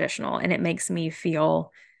not traditional and it just makes me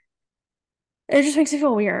feel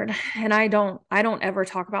weird. And I don't ever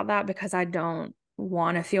talk about that because I don't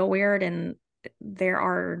want to feel weird. And there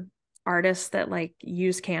are artists that like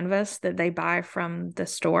use canvas that they buy from the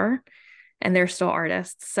store and they're still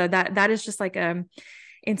artists. So that is just like a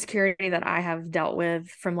insecurity that I have dealt with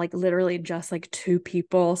from like literally just like two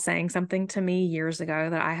people saying something to me years ago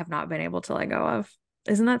that I have not been able to let go of.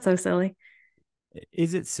 Isn't that so silly?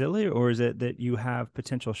 Is it silly or is it that you have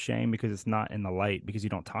potential shame because it's not in the light because you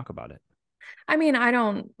don't talk about it? I mean, I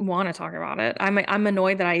don't want to talk about it. I'm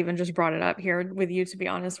annoyed that I even just brought it up here with you, to be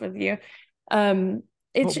honest with you. Um,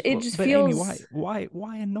 it just But Ammie, feels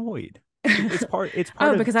why annoyed? It's part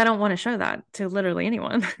oh, of because I don't want to show that to literally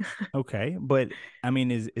anyone. okay, but I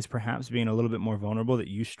mean, is perhaps being a little bit more vulnerable that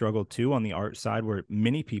you struggle too on the art side, where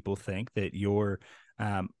many people think that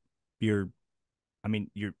um, you're, I mean,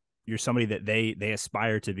 you're somebody that they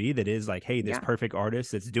aspire to be, that is like, hey, this Yeah. perfect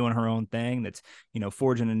artist that's doing her own thing, that's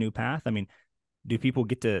forging a new path. I mean, do people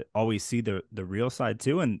get to always see the real side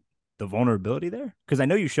too and the vulnerability there? Because I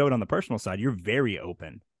know you showed on the personal side, you're very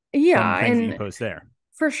open from the Yeah, things that you and post there.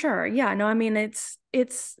 for sure. Yeah, no, I mean it's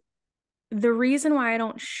the reason why I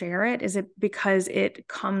don't share it is it because it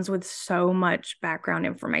comes with so much background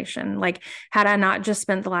information. Like, had I not just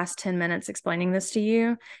spent the last 10 minutes explaining this to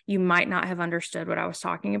you, you might not have understood what I was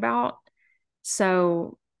talking about.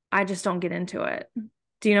 So I just don't get into it.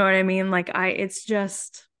 Do you know what I mean?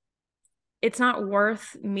 It's not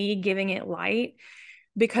worth me giving it light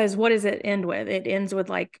because what does it end with? It ends with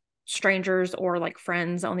like strangers or like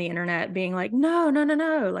friends on the internet being like, no, no, no,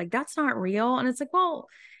 no, like that's not real. And it's like, well,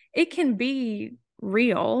 it can be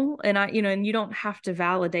real. And and you don't have to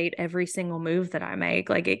validate every single move that I make.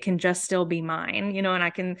 Like it can just still be mine,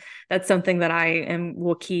 and that's something that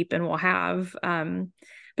will keep and will have.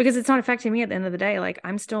 Because it's not affecting me at the end of the day. Like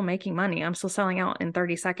I'm still making money. I'm still selling out in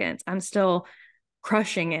 30 seconds. I'm still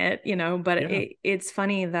crushing it, but Yeah. it's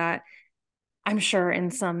funny that I'm sure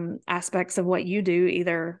in some aspects of what you do,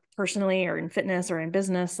 either personally or in fitness or in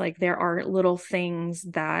business, like there are little things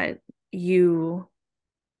that you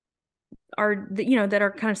that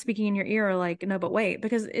are kind of speaking in your ear, like, no, but wait,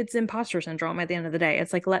 because it's imposter syndrome at the end of the day.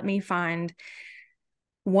 It's like, let me find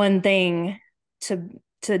one thing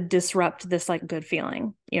to disrupt this like good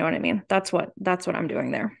feeling. You know what I mean? That's what I'm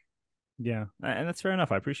doing there. Yeah, and that's fair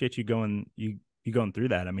enough. I appreciate you going through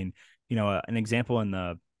that. I mean, an example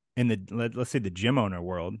let's say the gym owner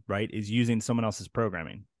world, right, is using someone else's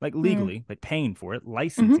programming, like Mm. legally, like paying for it, Mm-hmm.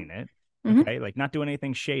 licensing it, Mm-hmm. okay, like not doing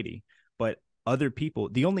anything shady, but other people,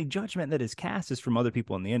 the only judgment that is cast is from other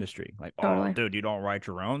people in the industry. Like, oh, Totally. dude, you don't write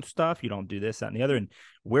your own stuff, you don't do this, that, and the other. And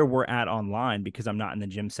where we're at online, because I'm not in the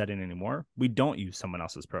gym setting anymore, we don't use someone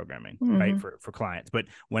else's programming, right, Mm-hmm. for clients. But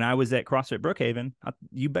when I was at CrossFit Brookhaven,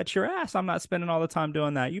 you bet your ass I'm not spending all the time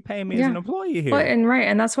doing that. You pay me as an Yeah. employee Well, here. and right,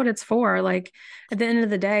 and that's what it's for. Like at the end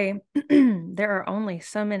of the day, there are only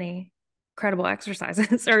so many. credible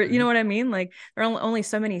exercises or you know what I mean? Like there are only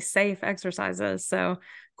so many safe exercises. So of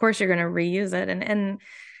course you're going to reuse it. And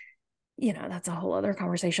you know, that's a whole other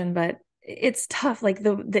conversation, but it's tough. Like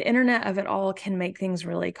the internet of it all can make things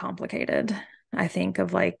really complicated. I think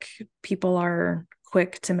of like people are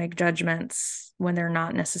quick to make judgments when they're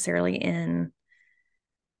not necessarily in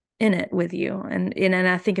it with you. And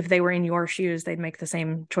I think if they were in your shoes, they'd make the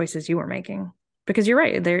same choices you were making. Because you're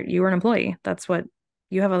right, you were an employee. That's what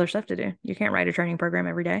you have other stuff to do. You can't write a training program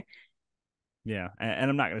every day. Yeah. And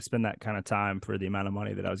I'm not going to spend that kind of time for the amount of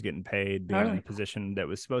money that I was getting paid, being in a Totally. position that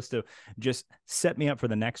was supposed to just set me up for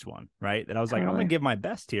the next one. Right. That I was like, I'm going to Totally. give my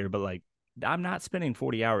best here, but like, I'm not spending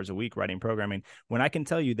 40 hours a week writing programming when I can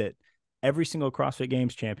tell you that every single CrossFit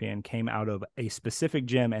Games champion came out of a specific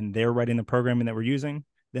gym and they're writing the programming that we're using.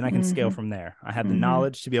 Then I can scale Mm-hmm. from there. I have the Mm-hmm.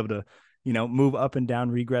 knowledge to be able to, move up and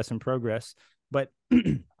down, regress and progress. But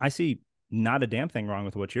I see not a damn thing wrong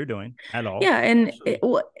with what you're doing at all. Yeah, and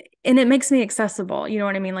Actually, and it makes me accessible. You know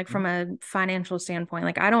what I mean? Like mhm. from a financial standpoint,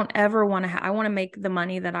 like I don't ever want to. I want to make the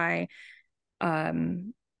money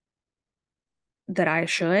um that I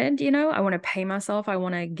should. You know, I want to pay myself. I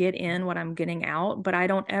want to get in what I'm getting out, but I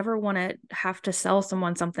don't ever want to have to sell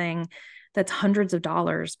someone something that's hundreds of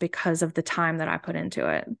dollars because of the time that I put into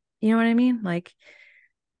it. You know what I mean? Like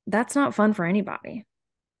that's not fun for anybody.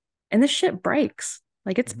 And this shit breaks.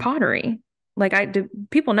 Like it's Mhm. pottery. Like I do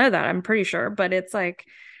people know that, I'm pretty sure, but it's like,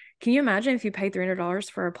 can you imagine if you paid $300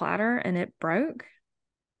 for a platter and it broke?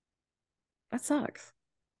 That sucks.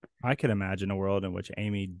 I could imagine a world in which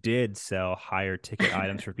Ammie did sell higher ticket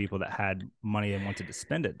items for people that had money and wanted to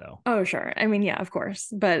spend it, though. Oh, sure. I mean, yeah, of course.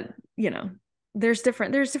 But, you know, there's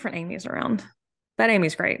different Amy's around. That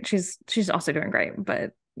Amy's great. She's also doing great,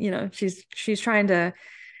 but you know, she's trying to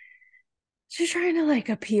like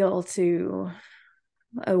appeal to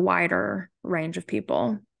a wider range of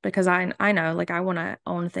people because I know like I want to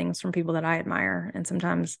own things from people that I admire and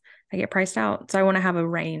sometimes I get priced out. So I want to have a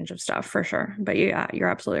range of stuff for sure. But yeah, you're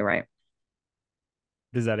absolutely right.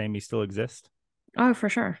 Does that Ammie still exist? Oh, for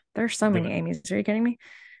sure. There's so many Good. Amy's. Are you kidding me?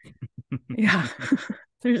 Yeah.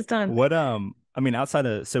 There's done. What I mean, outside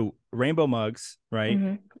of so rainbow mugs, right?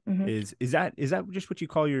 Hmm. Hmm. Is that just what you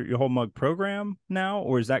call your whole mug program now,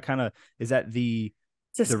 or is that is that It's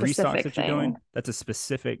a the restocks specific that you're thing. doing? That's a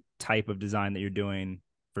specific type of design that you're doing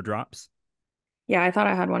for drops. Yeah, I thought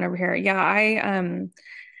I had one over here. Yeah, I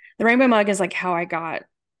the rainbow mug is like how I got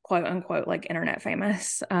quote unquote like internet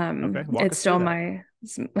famous. Okay, walk It's us through still that. my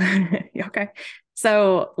okay.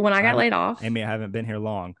 So when I I got haven't, laid off, Amy, I haven't been here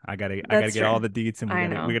long. I gotta that's get all true. the deets, and we I gotta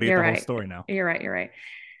we know. gotta get You're the whole right. story now. You're right. You're right.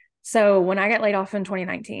 So when I got laid off in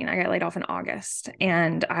 2019, I got laid off in August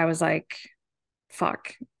and I was like,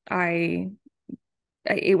 fuck. I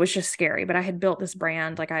it was just scary, but I had built this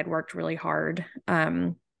brand, like I had worked really hard.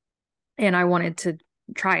 And I wanted to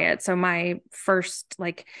try it. So my first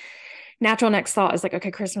like natural next thought is like,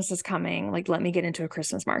 okay, Christmas is coming. Like, let me get into a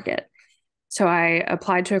Christmas market. So I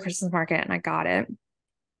applied to a Christmas market and I got it.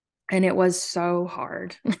 And it was so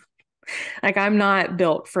hard. Like, I'm not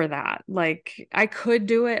built for that. Like, I could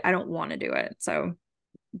do it. I don't want to do it. So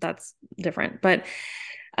that's different. But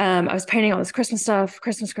I was painting all this Christmas stuff,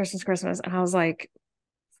 Christmas, Christmas, Christmas. And I was like,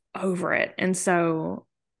 over it. And so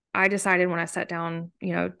I decided when I sat down,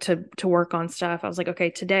 you know, to work on stuff, I was like, okay,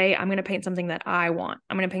 today I'm going to paint something that I want.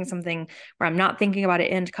 I'm going to paint something where I'm not thinking about an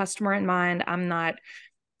end customer in mind. I'm not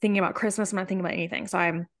thinking about Christmas. I'm not thinking about anything. So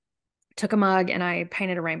I took a mug and I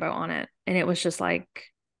painted a rainbow on it. And it was just like,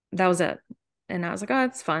 that was it. And I was like, oh,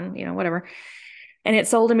 it's fun, you know, whatever. And it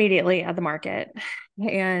sold immediately at the market.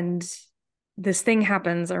 And this thing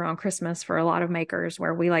happens around Christmas for a lot of makers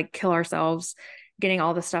where we like kill ourselves getting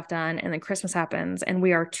all the stuff done and then Christmas happens and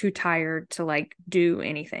we are too tired to like do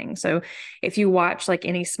anything. So if you watch like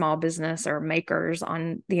any small business or makers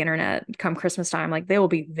on the internet come Christmas time, like they will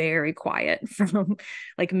be very quiet from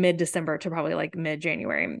like mid-December to probably like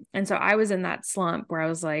mid-January. And so I was in that slump where I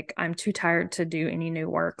was like, I'm too tired to do any new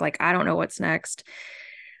work. Like I don't know what's next.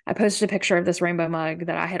 I posted a picture of this rainbow mug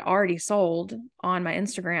that I had already sold on my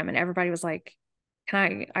Instagram, and everybody was like,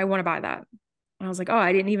 I want to buy that. And I was like, oh,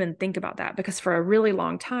 I didn't even think about that because for a really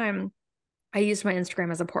long time, I used my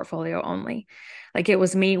Instagram as a portfolio only. Like it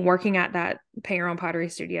was me working at that pay your own pottery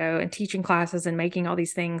studio and teaching classes and making all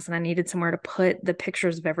these things. And I needed somewhere to put the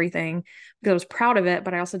pictures of everything because I was proud of it,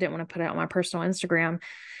 but I also didn't want to put it on my personal Instagram.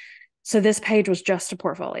 So this page was just a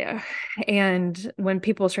portfolio. And when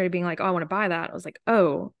people started being like, oh, I want to buy that, I was like,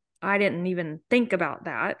 oh, I didn't even think about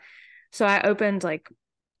that. So I opened like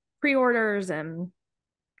pre-orders and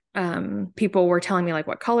people were telling me like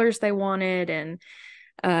what colors they wanted. And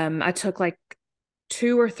I took like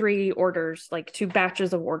two or three orders, like two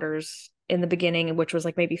batches of orders in the beginning, which was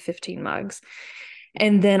like maybe 15 mugs.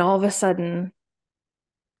 And then all of a sudden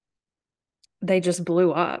they just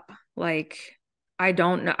blew up. Like I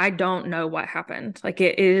don't know what happened. Like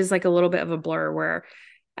it is like a little bit of a blur where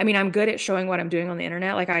I mean, I'm good at showing what I'm doing on the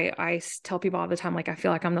internet. Like I tell people all the time, like I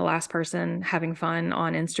feel like I'm the last person having fun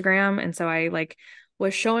on Instagram. And so I like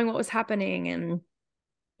was showing what was happening and,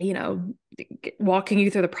 you know, walking you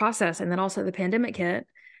through the process. And then also the pandemic hit.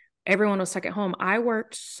 Everyone was stuck at home. I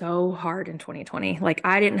worked so hard in 2020. Like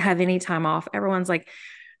I didn't have any time off. Everyone's like,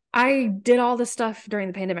 I did all this stuff during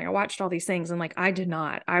the pandemic. I watched all these things and like I did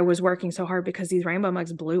not. I was working so hard because these rainbow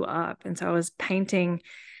mugs blew up. And so I was painting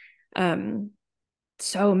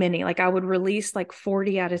so many. Like I would release like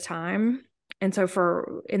 40 at a time. And so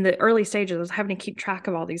for in the early stages, I was having to keep track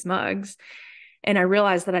of all these mugs. And I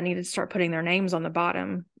realized that I needed to start putting their names on the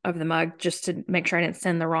bottom of the mug just to make sure I didn't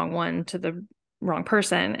send the wrong one to the wrong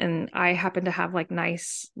person. And I happened to have like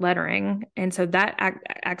nice lettering. And so that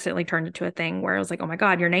accidentally turned into a thing where I was like, oh my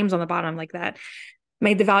God, your name's on the bottom like that.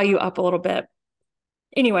 Made the value up a little bit.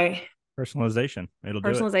 Anyway, Personalization. It'll do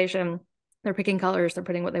it. personalization. They're picking colors. They're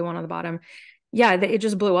putting what they want on the bottom. Yeah, it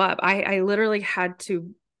just blew up. I literally had to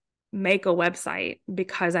make a website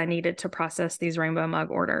because I needed to process these rainbow mug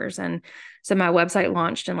orders. And so my website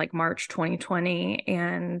launched in like March 2020.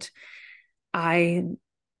 And I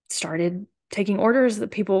started taking orders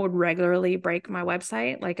that people would regularly break my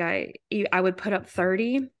website. Like I would put up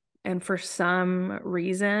 30. And for some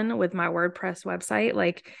reason with my WordPress website,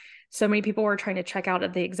 like so many people were trying to check out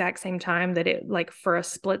at the exact same time that it like for a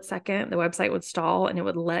split second, the website would stall and it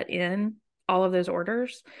would let in all of those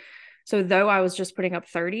orders. So though I was just putting up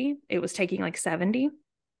 30, it was taking like 70.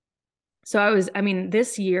 So I mean,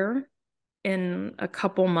 this year in a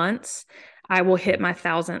couple months, I will hit my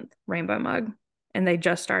 1,000th rainbow mug. And they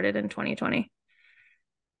just started in 2020.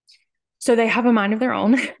 So they have a mind of their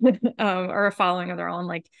own or a following of their own.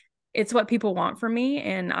 Like it's what people want from me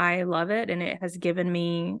and I love it. And it has given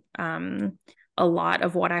me a lot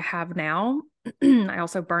of what I have now. I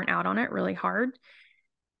also burnt out on it really hard.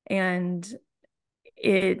 And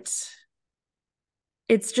it's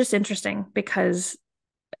just interesting because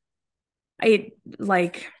I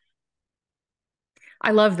like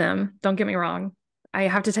I love them. Don't get me wrong. I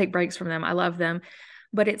have to take breaks from them. I love them,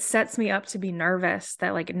 but it sets me up to be nervous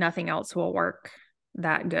that like nothing else will work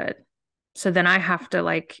that good. So then I have to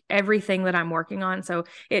like everything that I'm working on. So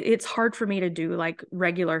it's hard for me to do like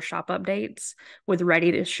regular shop updates with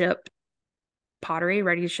ready to ship pottery,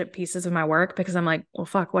 ready to ship pieces of my work because I'm like, well,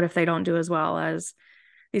 fuck, what if they don't do as well as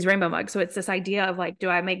these rainbow mugs? So it's this idea of like, do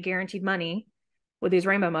I make guaranteed money with these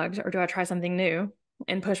rainbow mugs or do I try something new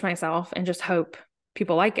and push myself and just hope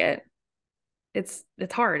people like it? It's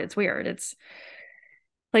hard. It's weird. It's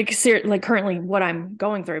like currently what I'm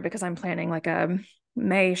going through because I'm planning like a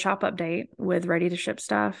May shop update with ready to ship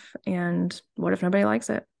stuff. And what if nobody likes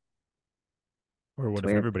it? Or what It's if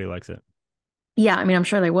weird. everybody likes it? Yeah, I mean, I'm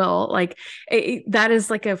sure they will. Like that is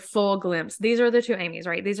like a full glimpse. These are the two Ammies,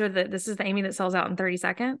 right? This is the Ammie that sells out in 30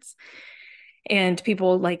 seconds. And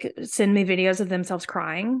people like send me videos of themselves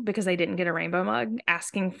crying because they didn't get a rainbow mug,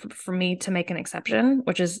 asking for me to make an exception,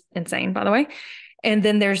 which is insane, by the way. And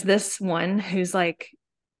then there's this one who's like,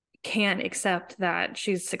 can't accept that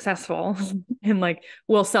she's successful and like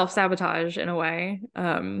will self-sabotage in a way.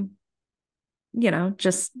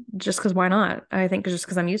 Just because why not? I think just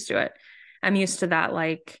because I'm used to it. I'm used to that,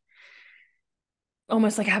 like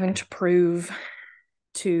almost like having to prove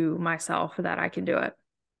to myself that I can do it.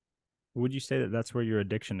 Would you say that that's where your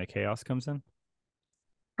addiction to chaos comes in?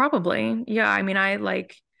 Probably. Yeah. I mean, I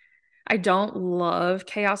don't love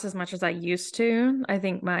chaos as much as I used to. I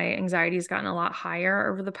think my anxiety has gotten a lot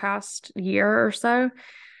higher over the past year or so.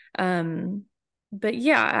 Um, but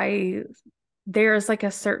yeah, there's like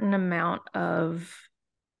a certain amount of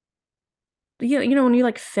when you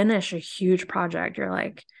like finish a huge project, you're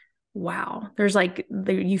like, wow, there's like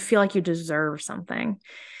you feel like you deserve something.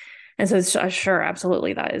 And so it's sure,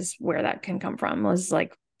 absolutely, that is where that can come from, was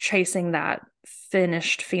like chasing that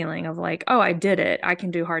finished feeling of like, oh, I did it. I can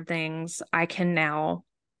do hard things. I can now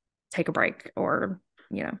take a break or,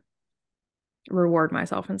 you know, reward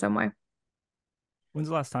myself in some way. When's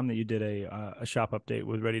the last time that you did a shop update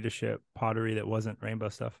with ready to ship pottery that wasn't rainbow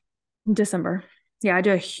stuff? December. Yeah, I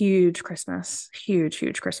do a huge Christmas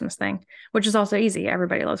thing, which is also easy.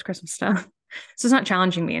 Everybody loves Christmas stuff. So it's not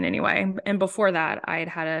challenging me in any way. And before that, I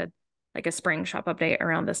had a spring shop update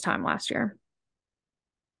around this time last year.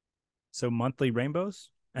 So monthly rainbows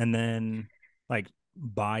and then like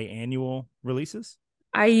biannual releases?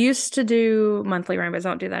 I used to do monthly rainbows. I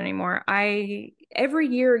don't do that anymore. every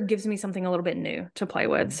year gives me something a little bit new to play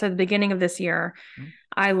with. So the beginning of this year,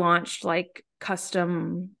 I launched like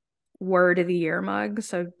custom word of the year mugs.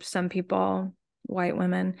 So some people, white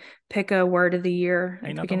women, pick a word of the year at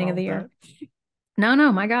Ain't the nothing beginning wrong of the with year. that.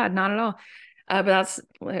 No, my God, not at all. But that's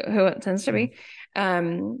who it tends to be.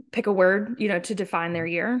 Pick a word, to define their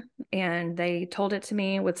year. And they told it to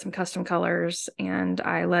me with some custom colors, and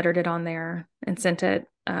I lettered it on there and sent it.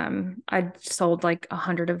 I sold like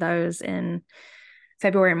 100 of those in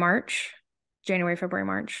February, March, January, February,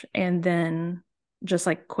 March, and then just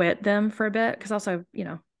like quit them for a bit because also,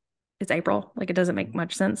 it's April. Like it doesn't make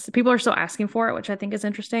much sense. People are still asking for it, which I think is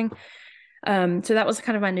interesting. So that was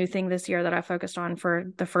kind of my new thing this year that I focused on for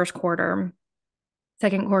the first quarter.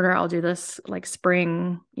 Second quarter, I'll do this like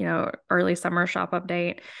spring, early summer shop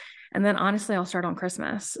update. And then honestly, I'll start on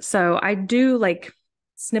Christmas. So I do like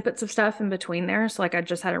snippets of stuff in between there. So like I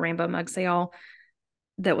just had a rainbow mug sale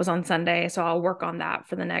that was on Sunday. So I'll work on that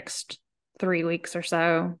for the next 3 weeks or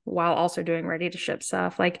so while also doing ready to ship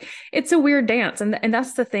stuff. Like it's a weird dance. And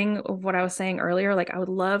that's the thing of what I was saying earlier. Like I would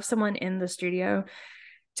love someone in the studio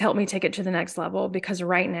to help me take it to the next level because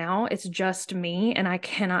right now it's just me and I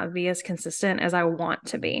cannot be as consistent as I want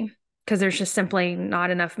to be because there's just simply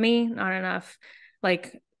not enough me, not enough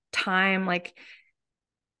like time, like,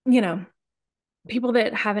 people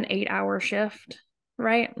that have an 8-hour shift,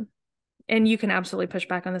 right? And you can absolutely push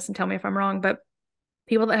back on this and tell me if I'm wrong, but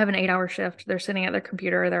people that have an 8-hour shift, they're sitting at their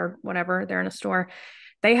computer, they're whatever, they're in a store,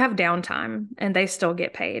 they have downtime and they still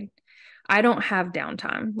get paid. I don't have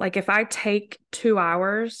downtime. Like if I take 2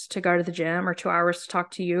 hours to go to the gym or 2 hours to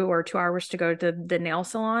talk to you or 2 hours to go to the nail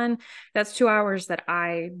salon, that's 2 hours that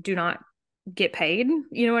I do not get paid.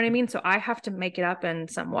 You know what I mean? So I have to make it up in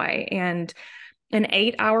some way. And an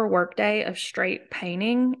 8-hour workday of straight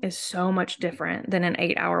painting is so much different than an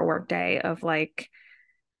 8-hour workday of like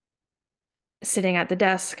sitting at the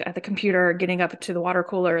desk at the computer, getting up to the water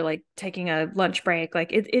cooler, like taking a lunch break.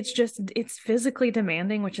 Like it's physically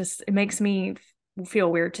demanding, it makes me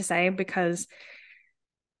feel weird to say because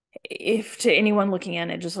if to anyone looking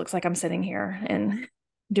in, it just looks like I'm sitting here and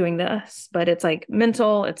doing this, but it's like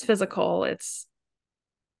mental, it's physical,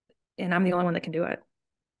 and I'm the only one that can do it.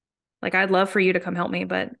 Like I'd love for you to come help me,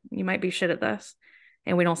 but you might be shit at this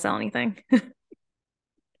and we don't sell anything.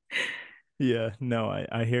 Yeah, no,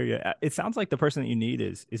 I hear you. It sounds like the person that you need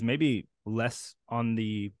is maybe less on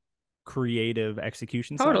the creative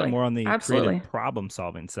execution side and Totally. more on the creative Absolutely. problem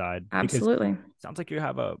solving side because it Absolutely. sounds like you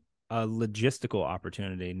have a logistical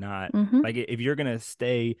opportunity, not Mm-hmm. like if you're gonna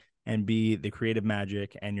stay and be the creative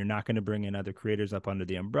magic and you're not going to bring in other creators up under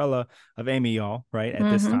the umbrella of AmmieYall, right? At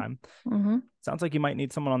this Mm-hmm. time, Mm-hmm. sounds like you might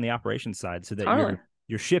need someone on the operations side so that Totally.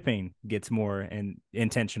 your shipping gets more and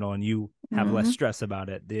intentional and you have less Mm-hmm. stress about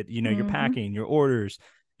it. That your Mm-hmm. packing, your orders,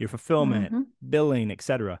 your fulfillment, Mm-hmm. billing,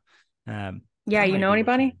 etc. Yeah, That you might know be what you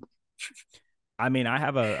anybody? need. I mean, I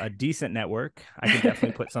have a decent network. I could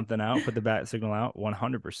definitely put something out, put the bat signal out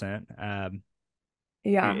 100%.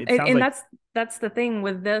 Yeah. It And, sounds and like, that's the thing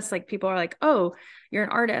with this. Like people are like, oh, you're an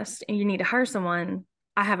artist and you need to hire someone.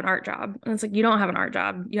 I have an art job. And it's like, you don't have an art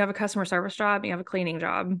job. You have a customer service job, you have a cleaning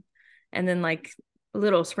job, and then like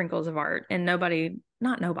little sprinkles of art. And not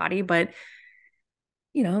nobody, but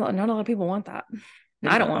not a lot of people want that. have you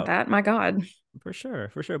I don't thought want about that. My God. for sure.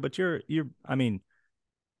 But you're, I mean,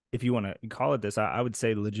 if you want to call it this, I would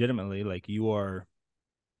say legitimately, like you are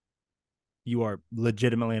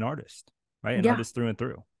legitimately an artist, right? An Yeah. artist through and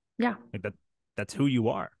through. Yeah. Like that's who you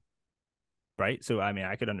are, right? So I mean,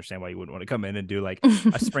 I could understand why you wouldn't want to come in and do like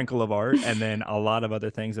a sprinkle of art and then a lot of other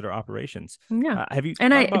things that are operations. Yeah. Have you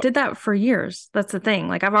And thought I about did that for years. That's the thing.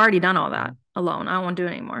 Like I've already done all that Mhm. alone. I don't want to do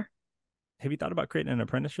it anymore. Have you thought about creating an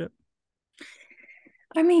apprenticeship?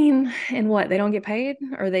 I mean, and what? They don't get paid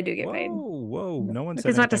or they do get paid? Whoa! No one I said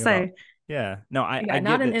was about to anything about. say, Yeah, no, I yeah,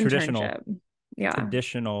 not get an that internship. Yeah.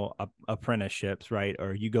 traditional apprenticeships, right?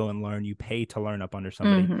 Or you go and learn, you pay to learn up under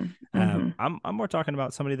somebody. Mm-hmm. Mm-hmm. I'm more talking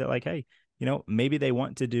about somebody that like, hey, maybe they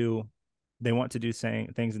want to do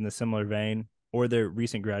saying things in the similar vein, or they're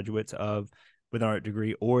recent graduates of with an art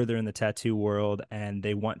degree, or they're in the tattoo world and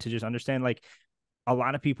they want to just understand like a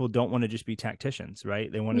lot of people don't want to just be tacticians,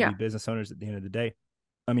 right? They want to Yeah. be business owners at the end of the day.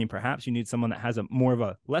 I mean, perhaps you need someone that has a more of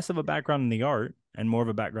a less of a background in the art and more of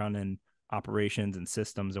a background in operations and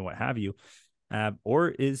systems and what have you, or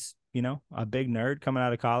is a big nerd coming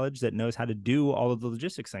out of college that knows how to do all of the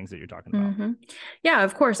logistics things that you're talking about. Mm-hmm. Yeah,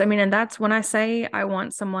 of course. I mean, and that's when I say I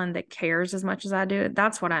want someone that cares as much as I do,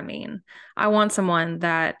 that's what I mean. I want someone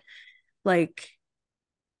that like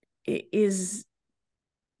is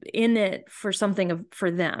in it for something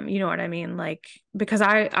for them. You know what I mean? Like, because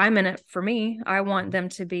I'm in it for me. I want them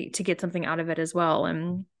to get something out of it as well.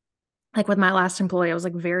 And like with my last employee, I was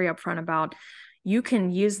like very upfront about, you can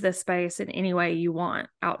use this space in any way you want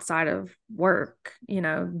outside of work,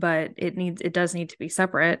 but it does need to be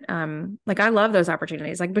separate. Like I love those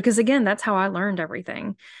opportunities, like, because again, that's how I learned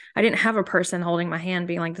everything. I didn't have a person holding my hand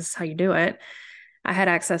being like, this is how you do it. I had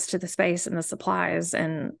access to the space and the supplies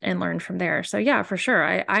and learned from there. So yeah, for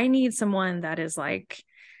sure. I need someone that is like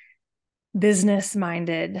business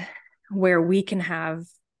minded, where we can have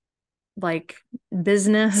like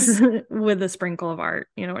business with a sprinkle of art.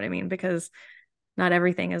 You know what I mean? Because not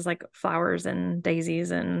everything is like flowers and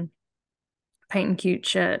daisies and painting cute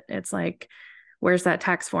shit. It's like, where's that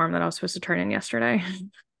tax form that I was supposed to turn in yesterday?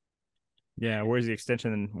 Yeah, where's the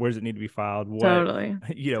extension and where does it need to be filed? What, Totally.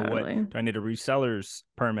 what Totally. do I need a reseller's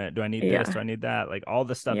permit? Do I need this? Do Yeah. I need that? Like all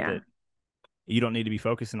the stuff Yeah. that you don't need to be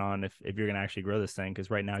focusing on if you're going to actually grow this thing. Cause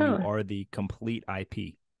right now you Totally. are the complete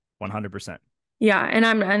IP 100%. Yeah.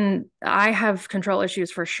 And I have control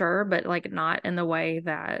issues for sure, but like not in the way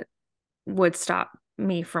that would stop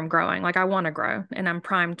me from growing. Like I want to grow and I'm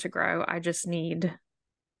primed to grow.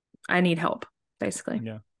 I need help, basically.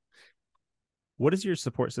 Yeah. What does your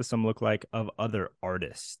support system look like of other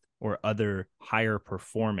artists or other higher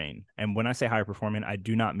performing? And when I say higher performing, I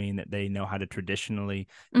do not mean that they know how to traditionally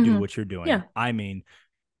do Mm-hmm. what you're doing. Yeah. I mean,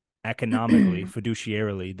 economically,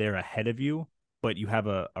 fiduciarily, they're ahead of you, but you have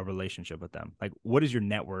a relationship with them. Like, what does your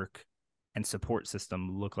network and support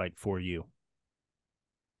system look like for you?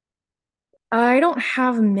 I don't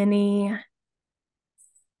have many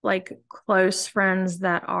like close friends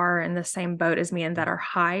that are in the same boat as me and that are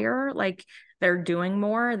higher, like they're doing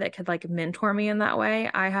more that could like mentor me in that way.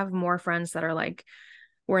 I have more friends that are like,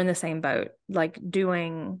 we're in the same boat, like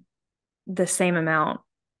doing the same amount,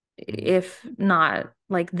 Mm-hmm. if not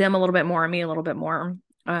like them a little bit more, me a little bit more.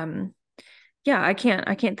 Um, yeah, I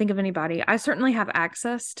can't think of anybody. I certainly have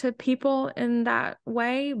access to people in that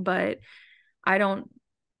way, but I don't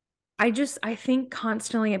I think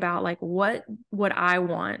constantly about like what would I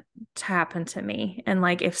want to happen to me? And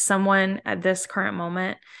like if someone at this current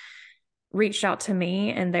moment reached out to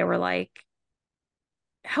me and they were like,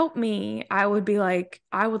 help me, I would be like,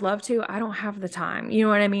 I would love to. I don't have the time. You know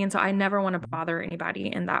what I mean? So I never want to bother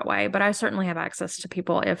anybody in that way. But I certainly have access to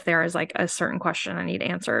people if there is like a certain question I need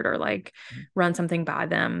answered or like run something by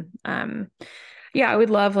them. Yeah, I would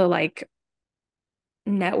love a like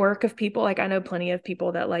network of people. Like I know plenty of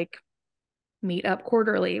people that like meet up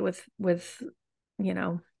quarterly with you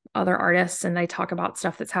know other artists and they talk about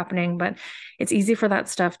stuff that's happening, but it's easy for that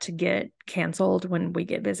stuff to get canceled when we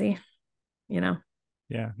get busy, you know.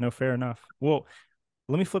 Yeah, no, fair enough. Well,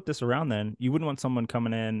 let me flip this around then. You wouldn't want someone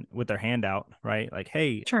coming in with their hand out, right? Like,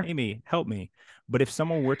 hey, Sure. Amy, help me. But if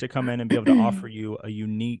someone were to come in and be able to offer you a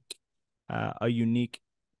unique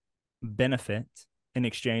benefit in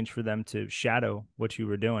exchange for them to shadow what you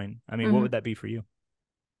were doing, I mean, what would Hmm. that be for you?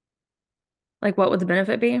 Like what would the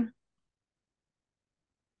benefit be?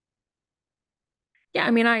 Yeah,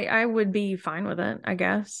 I mean I would be fine with it, I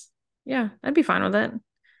guess. Yeah, I'd be fine with it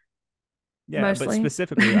Yeah, but mostly.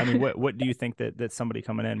 specifically, I mean, what do you think that somebody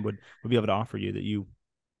coming in would be able to offer you that you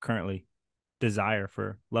currently desire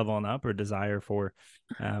for leveling up or desire for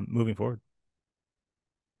moving forward?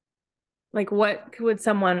 Like what would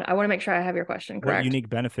someone, I want to make sure I have your question What correct. unique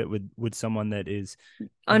benefit would someone that is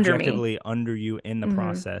Under me. objectively under you in the Hmm.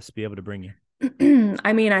 process be able to bring you?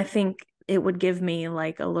 I mean, I think it would give me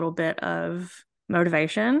like a little bit of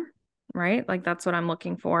motivation, right? Like that's what I'm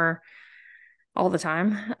looking for all the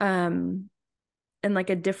time. And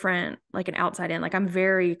like a different, like an outside in, like I'm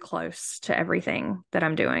very close to everything that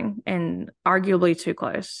I'm doing and arguably too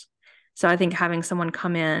close. So I think having someone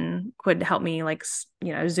come in could help me like,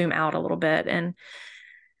 zoom out a little bit and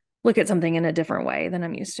look at something in a different way than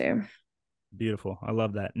I'm used to. Beautiful. I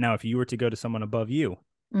love that. Now, if you were to go to someone above you,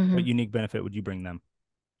 what Hmm. unique benefit would you bring them?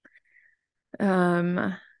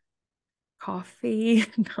 Um, Coffee.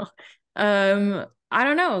 No. I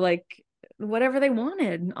don't know, like whatever they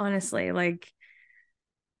wanted, honestly. Like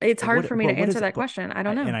it's hard for me to What answer is that but question. I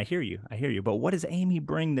don't and know. I hear you. But what does Amy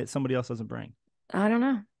bring that somebody else doesn't bring? I don't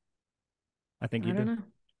know. I think I you don't do. know.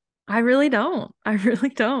 I really don't. I really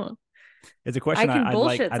don't. It's a I question can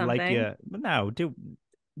bullshit I'd like something. you. No, do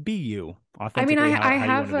be you I mean, authentically how you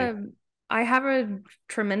want to be. I have a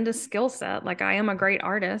tremendous skill set. Like I am a great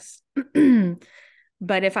artist.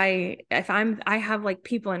 But I have like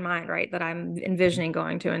people in mind, right, that I'm Mhm. envisioning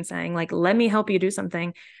going to and saying, like, let me help you do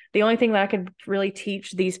something. The only thing that I could really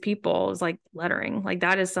teach these people is like lettering. Like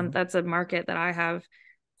Mhm. that's a market that I have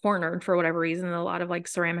cornered for whatever reason that a lot of like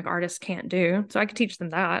ceramic artists can't do. So I could teach them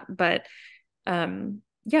that. But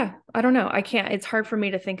yeah, I don't know. I can't, it's hard for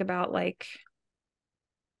me to think about like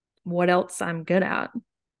what else I'm good at.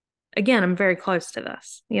 Again, I'm very close to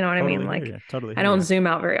this. You know what I mean? Totally hear Like you. Totally I hear don't you. zoom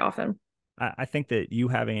out very often. I think that you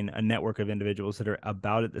having a network of individuals that are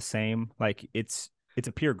about it the same, like it's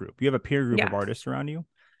a peer group. You have a peer group of Yeah, artists around you.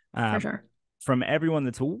 for Um, sure. from everyone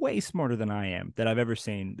that's way smarter than I am that I've ever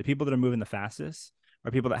seen, the people that are moving the fastest are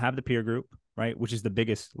people that have the peer group, right? Which is the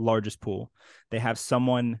biggest, largest pool. They have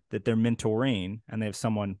someone that they're mentoring and they have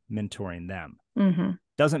someone mentoring them. Mm-hmm.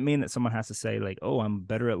 Doesn't mean that someone has to say, like, oh, I'm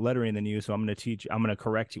better at lettering than you. So I'm going to teach, I'm going to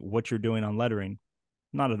correct you what you're doing on lettering.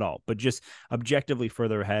 Not at all, but just objectively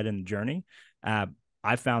further ahead in the journey. Uh,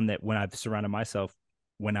 I found that when I've surrounded myself,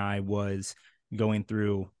 when I was going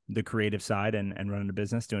through the creative side and running a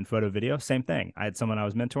business, doing photo video, same thing. I had someone I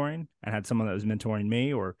was mentoring and had someone that was mentoring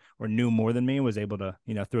me or knew more than me, was able to,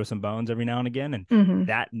 throw some bones every now and again. And Mm-hmm.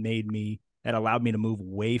 that allowed me to move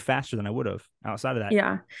way faster than I would have outside of that.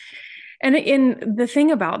 Yeah. And in the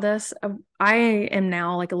thing about this, I am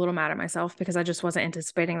now like a little mad at myself because I just wasn't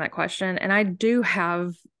anticipating that question. And I do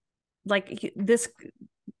have like this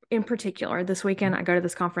in particular, this weekend, I go to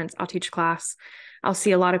this conference, I'll teach class. I'll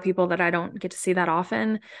see a lot of people that I don't get to see that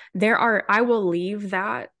often. I will leave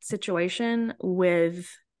that situation with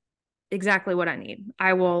exactly what I need.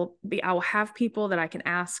 I will have people that I can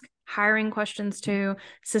ask hiring questions to,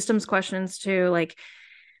 systems questions to, like,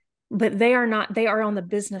 but they are on the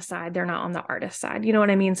business side. They're not on the artist side. You know what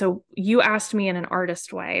I mean? So you asked me in an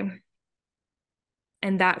artist way,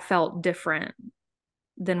 and that felt different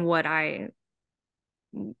than what I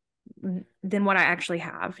actually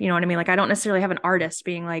have. You know what I mean? Like I don't necessarily have an artist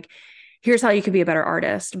being like, here's how you could be a better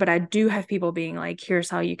artist, but I do have people being like, here's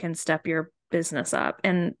how you can step your business up.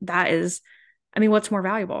 And that is, I mean, what's more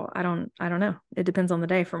valuable? I don't know. It depends on the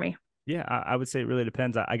day for me. Yeah, I would say it really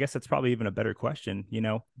depends. I guess that's probably even a better question.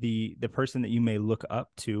 The person that you may look up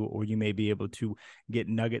to or you may be able to get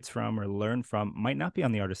nuggets from or learn from might not be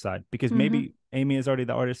on the artist side because Mm-hmm. maybe Ammie is already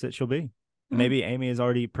the artist that she'll be. Maybe Ammie is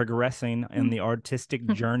already progressing in the artistic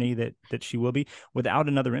journey that she will be without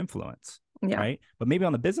another influence, Yeah, right? But maybe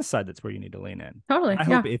on the business side, that's where you need to lean in. totally. I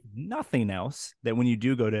hope, Yeah. if nothing else, that when you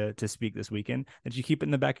do go to speak this weekend, that you keep it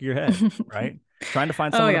in the back of your head, right? Trying to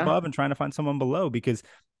find Oh someone yeah. above and trying to find someone below, because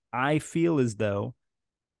I feel as though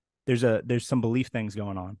there's some belief things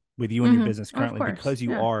going on with you and your business Of currently course. because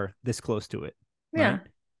you Yeah. are this close to it, right? Yeah.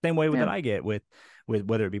 Same way that Yeah. I get with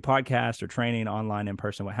whether it be podcast or training, online, in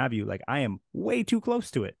person, what have you. Like I am way too close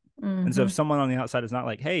to it, and so if Mm-hmm. someone on the outside is not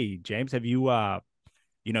like, "Hey, James, have you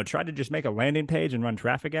tried to just make a landing page and run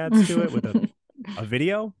traffic ads to it with a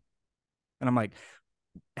video?" And I'm like,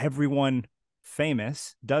 everyone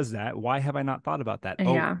famous does that. Why have I not thought about that?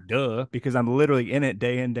 Oh, Yeah. duh, because I'm literally in it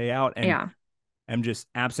day in, day out, and Yeah. am just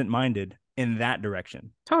absent minded in that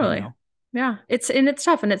direction, Totally. Yeah. It's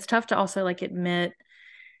tough. And it's tough to also like admit,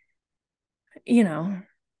 you know,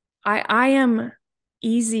 I am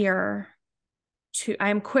easier I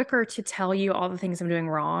am quicker to tell you all the things I'm doing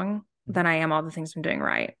wrong than I am all the things I'm doing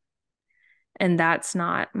right. And that's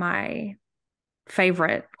not my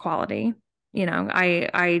favorite quality. You know,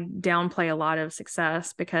 I downplay a lot of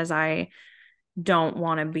success because I don't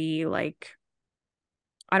want to be like,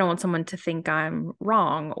 I don't want someone to think I'm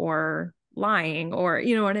wrong or lying, or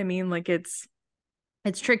you know what I mean? Like it's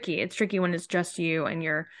tricky. It's tricky when it's just you and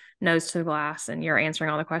your nose to the glass and you're answering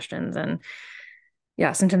all the questions. And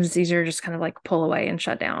yeah, sometimes it's easier to just kind of like pull away and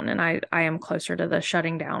shut down. And I am closer to the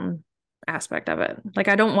shutting down aspect of it. Like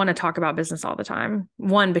I don't want to talk about business all the time.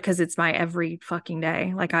 One, because it's my every fucking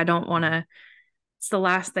day. Like I don't want to, it's the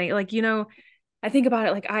last thing. Like, you know, I think about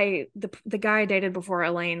it like the guy I dated before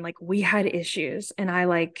Elaine, like we had issues and I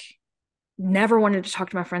like never wanted to talk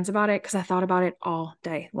to my friends about it because I thought about it all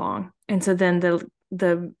day long. And so then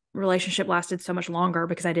the relationship lasted so much longer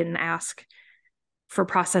because I didn't ask for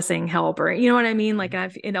processing help, or you know what I mean? Like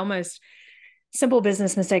it almost, simple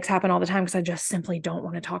business mistakes happen all the time because I just simply don't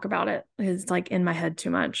want to talk about it. It's like in my head too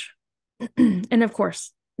much. And of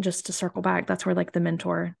course, just to circle back, that's where like the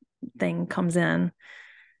mentor thing comes in.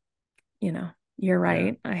 You know, you're Yeah.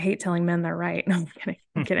 right. I hate telling men they're right. No, I'm kidding.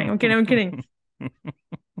 I'm kidding. I'm kidding. I'm kidding.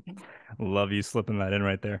 Love you slipping that in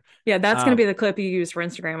right there. Yeah, that's going to Um, be the clip you use for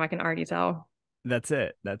Instagram. I can already tell. that's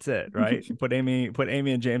it. That's it. Right. Put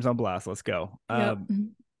Ammie and James on blast. Let's go. Yep.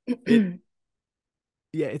 It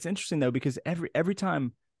Yeah, it's interesting though, because every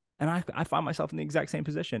time, and I find myself in the exact same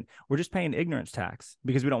position. We're just paying ignorance tax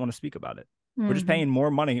because we don't want to speak about it. We're just Mm-hmm. paying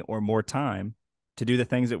more money or more time to do the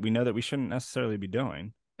things that we know that we shouldn't necessarily be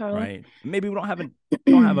doing. Totally. Right. Maybe we don't have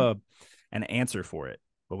an answer for it,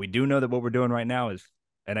 but we do know that what we're doing right now is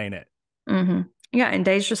it ain't it. Mm-hmm. Yeah, and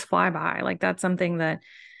days just fly by. Like that's something that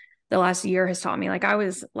the last year has taught me. Like I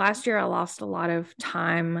was last year, I lost a lot of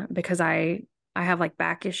time because I have like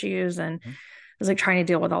back issues and Mhm. I was like trying to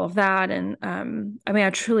deal with all of that. And I mean, I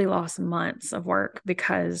truly lost months of work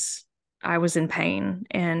because I was in pain,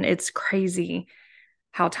 and it's crazy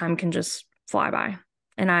how time can just fly by.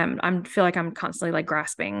 And I'm feel like I'm constantly like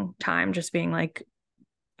grasping time, just being like,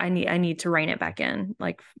 I need to rein it back in,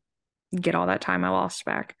 like get all that time I lost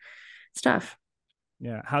back. Stuff.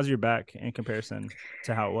 Yeah. How's your back in comparison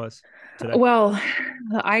to how it was today? Well,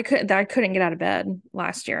 I couldn't get out of bed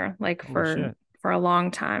last year, like Oh shit. for a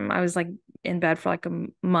long time. I was like in bed for like a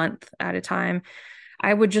month at a time.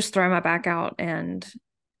 I would just throw my back out and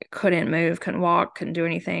couldn't move, couldn't walk, couldn't do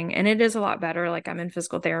anything. And it is a lot better. Like I'm in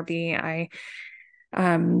physical therapy. I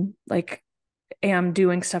like am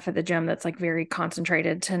doing stuff at the gym that's like very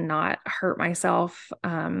concentrated to not hurt myself.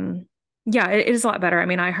 Yeah, it is a lot better. I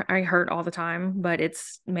mean, I hurt all the time, but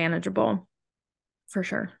it's manageable for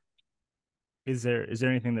sure. Is there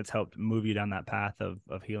anything that's helped move you down that path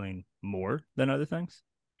of healing more than other things?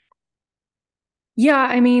 Yeah,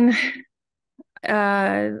 I mean,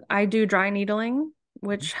 I do dry needling, Mhm.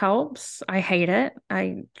 which helps. I hate it.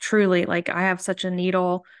 I truly like I have such a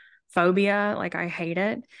needle phobia, like I hate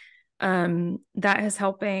it. That is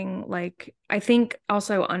helping. Like I think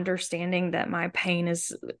also understanding that my pain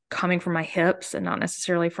is coming from my hips and not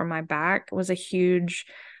necessarily from my back was a huge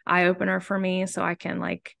eye opener for me. So I can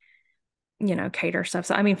like, cater stuff.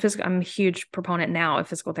 So I mean, I'm a huge proponent now of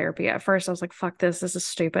physical therapy. At first, I was like, fuck this, this is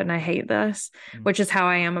stupid, and I hate this, Mhm. which is how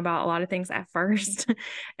I am about a lot of things at first.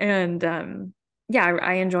 And yeah,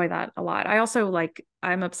 I enjoy that a lot. I also like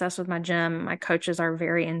I'm obsessed with my gym. My coaches are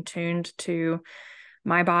very in tuned to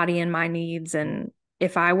my body and my needs. And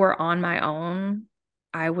if I were on my own,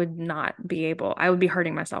 I would be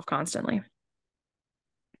hurting myself constantly.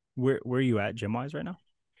 Where are you at gym wise right now?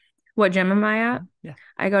 What gym am I at? Mhm. Yeah.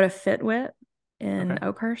 I go to Fitwit in Okay.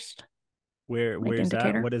 Oakhurst, like Where's that?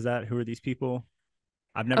 Indicator. What is that? Who are these people?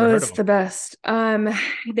 I've never Oh, heard of it's them. the best.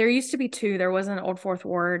 There used to be two. There was an Old Fourth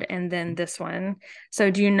Ward and then this one.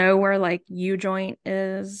 So do you know where like U Joint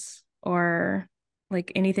is or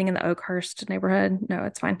like anything in the Oakhurst neighborhood? No,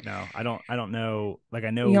 it's fine. No, I don't know. Like I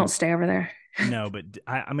You don't know stay over there. no, but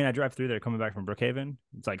I mean I drive through there coming back from Brookhaven.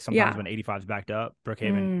 It's like sometimes Yeah. when 85's backed up,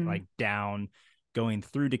 Brookhaven Mm. like down, going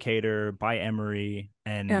through Decatur by Emory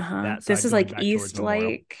and Uh-huh. that This side is going like back towards East Memorial.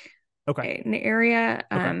 Lake Okay. area.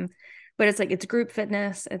 Okay. But it's like it's group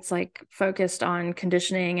fitness. It's like focused on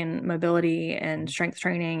conditioning and mobility and Mhm. strength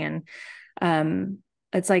training. And um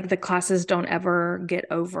it's like the classes don't ever get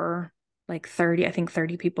over like 30. I think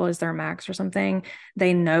 30 people is their max or something.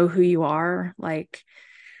 They know who you are. Like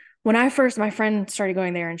when I first, my friend started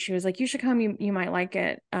going there and she was like, you should come, you might like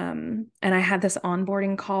it. And I had this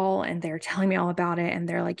onboarding call and they're telling me all about it. And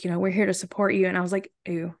they're like, we're here to support you. And I was like,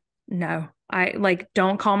 ooh, no, I like,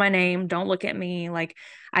 don't call my name. Don't look at me. Like,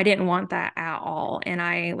 I didn't want that at all. And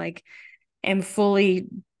I like am fully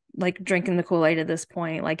like drinking the Kool-Aid at this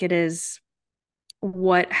point. Like it is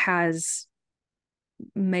what has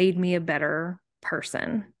made me a better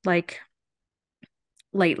person. Like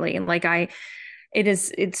lately, like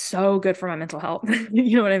it's so good for my mental health.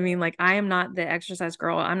 You know what I mean? Like I am not the exercise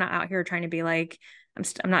girl. I'm not out here trying to be like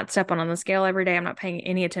I'm not stepping on the scale every day. I'm not paying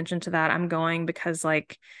any attention to that. I'm going because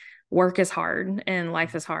like work is hard and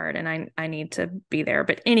life is hard and I need to be there.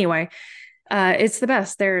 But anyway, it's the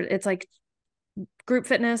best. It's like group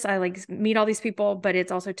fitness. I like meet all these people, but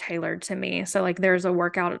it's also tailored to me. So like there's a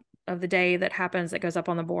workout of the day that happens that goes up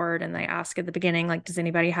on the board and they ask at the beginning like does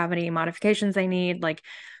anybody have any modifications they need? Like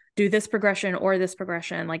do this progression or this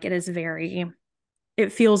progression. Like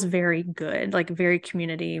it feels very good, like very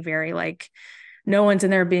community, very like no one's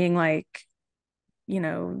in there being like, you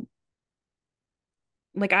know,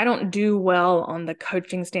 like I don't do well on the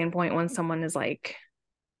coaching standpoint when someone is like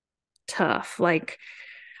tough. Like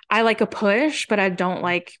I like a push, but I don't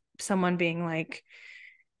like someone being like,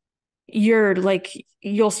 you're like,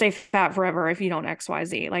 you'll stay fat forever if you don't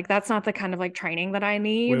XYZ. Like that's not the kind of like training that I Wait,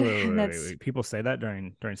 need. wait, wait, And wait, wait, that's, wait. People say that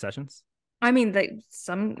during sessions? I mean, that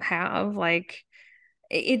some have like,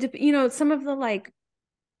 some of the like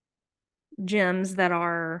gyms that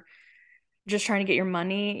are just trying to get your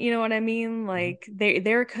money, you know what I mean? Mhm. Like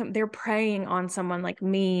they're preying on someone like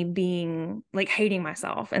me being like hating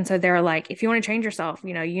myself. And so they're like, if you want to change yourself,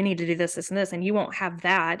 you need to do this, this, and this, and you won't have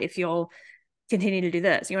that if you'll continue to do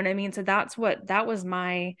this. You know what I mean? So that was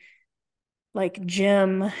my like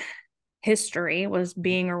gym history was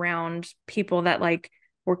being around people that like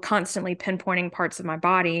were constantly pinpointing parts of my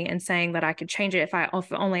body and saying that I could change it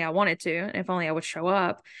if only I wanted to, and if only I would show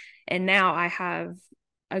up. And now I have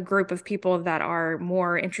a group of people that are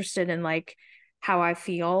more interested in like how I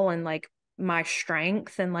feel and like my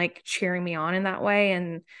strength and like cheering me on in that way.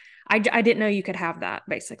 And I didn't know you could have that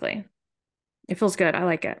basically. It feels good. I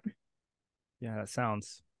like it. Yeah, that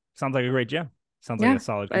sounds like a great gym. Sounds like a Yeah,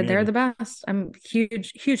 solid they're community. the best. I'm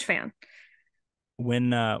huge fan.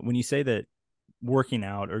 When you say that working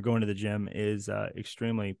out or going to the gym is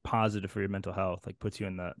extremely positive for your mental health, like puts you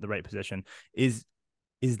in the right position, is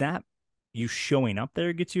that you showing up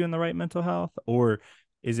there gets you in the right mental health, or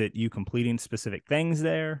is it you completing specific things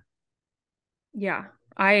there? Yeah.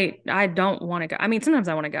 I don't want to go. I mean, sometimes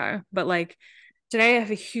I want to go, but like today I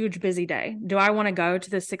have a huge busy day. Do I want to go to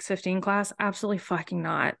the 6:15 class? Absolutely fucking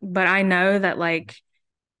not. But I know that like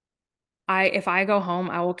I if I go home,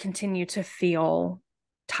 I will continue to feel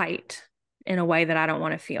tight in a way that I don't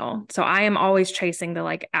want to feel. So I am always chasing the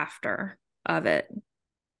like after of it,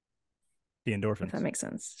 The if that endorphins, makes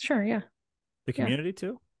sense. Sure, yeah. the Yeah. community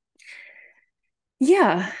too.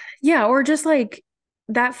 Yeah. Yeah. Or just like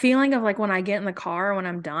that feeling of like when I get in the car when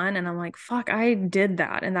I'm done and I'm like, fuck, I did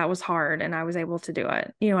that and that was hard and I was able to do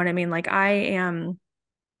it. You know what I mean? Like I am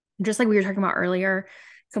just like we were talking about earlier,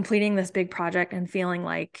 completing this big project and feeling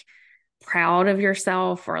like proud of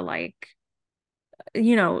yourself or like,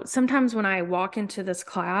 sometimes when I walk into this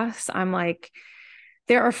class, I'm like,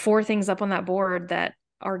 there are four things up on that board that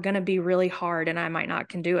are going to be really hard and I might not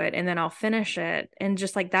can do it. And then I'll finish it. And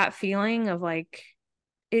just like that feeling of like,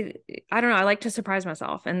 I don't know. I like to surprise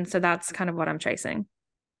myself. And so that's kind of what I'm chasing.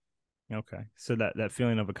 Okay, so that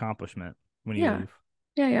feeling of accomplishment when you Yeah. leave,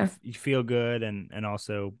 Yeah. you Yeah. you feel good, and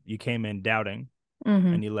also you came in doubting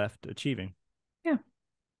Hmm. and you left achieving. Yeah.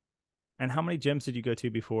 And how many gyms did you go to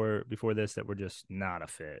before this that were just not a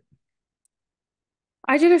fit?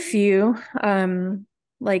 I did a few,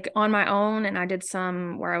 like on my own, and I did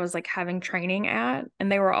some where I was like having training at, and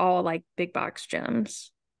they were all like big box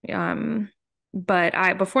gyms. Um,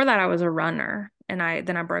 but before that I was a runner and I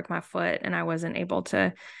broke my foot and I wasn't able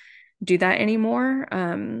to do that anymore.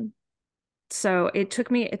 So it took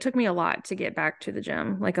me a lot to get back to the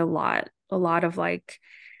gym, like a lot of like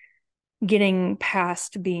getting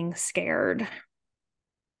past being scared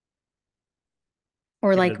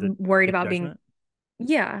or Scared like of worried the about being, judgment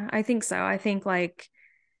yeah, I think so. I think like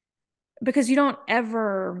because you don't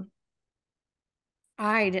ever,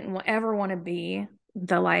 I didn't ever want to be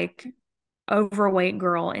the like overweight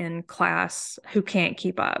girl in class who can't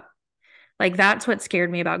keep up. Like that's what scared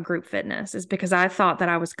me about group fitness is because I thought that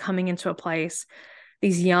I was coming into a place,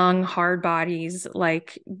 these young hard bodies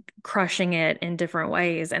like crushing it in different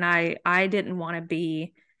ways and I didn't want to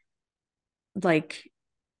be like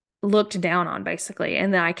looked down on basically.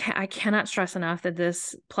 And then I cannot stress enough that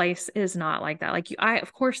this place is not like that. Like I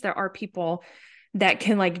of course there are people that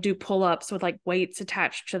can like do pull-ups with like weights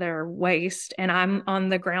attached to their waist and I'm on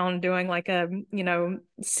the ground doing like a,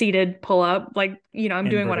 seated pull-up like, I'm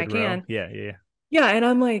doing what I inverted row. can. Yeah, yeah, yeah. Yeah, and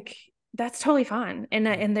I'm like that's totally fine. And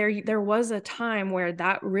there was a time where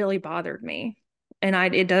that really bothered me. And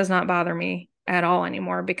it does not bother me at all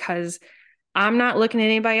anymore because I'm not looking at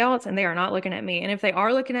anybody else and they are not looking at me. And if they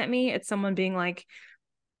are looking at me, it's someone being like,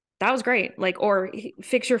 that was great. Like, or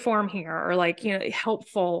fix your form here, or like,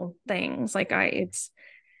 helpful things. Like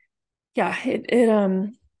yeah,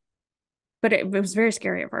 but it was very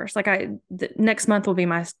scary at first. Like next month will be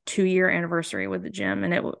my 2-year anniversary with the gym.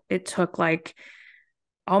 And it took like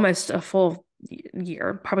almost a full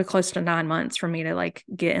year, probably close to 9 months for me to like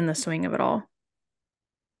get in the swing of it all.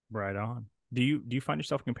 Right on. Do you find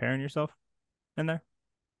yourself comparing yourself in there?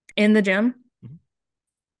 In the gym? Mhm.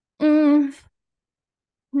 Mm,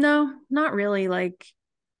 no, not really. Like,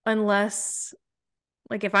 unless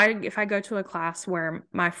like if I go to a class where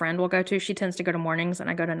my friend will go to, she tends to go to mornings and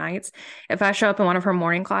I go to nights. If I show up in one of her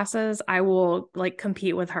morning classes, I will like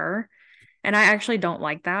compete with her. And I actually don't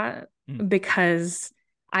like that Mm. because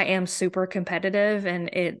I am super competitive and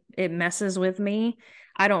it messes with me.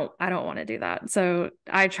 I don't want to do that. So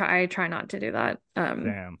I try not to do that.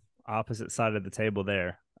 Damn, opposite side of the table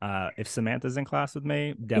there. If Samantha's in class with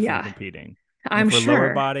me, definitely Yeah, competing. And I'm for lower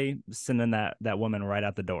sure. body, sending that woman right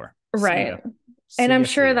out the door. See ya. Right. And See I'm ya,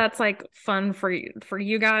 see sure ya. that's like fun for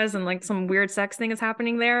you guys and like some weird sex thing is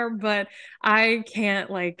happening there, but I can't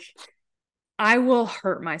like I will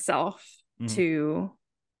hurt myself Mhm. to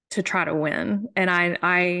try to win and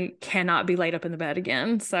I cannot be laid up in the bed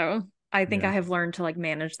again. So I think I Yeah, have learned to like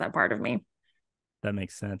manage that part of me. that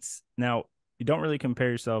makes sense. Now, you don't really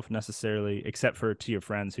compare yourself necessarily, except for to your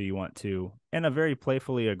friends who you want to, in a very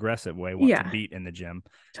playfully aggressive way, want to Yeah, beat in the gym.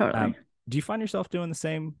 totally. Do you find yourself doing the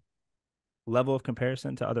same level of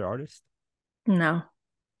comparison to other artists? No.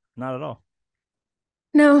 Not at all.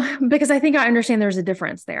 No, because I think I understand there's a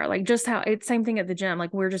difference there. Like just how it's same thing at the gym.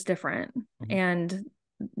 Like we're just different. Mhm. And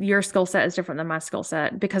your skill set is different than my skill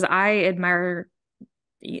set because I admire,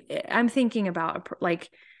 I'm thinking about like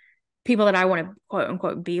people that I want to quote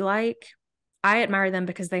unquote be like. I admire them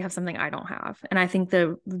because they have something I don't have. And I think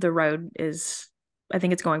the road is, I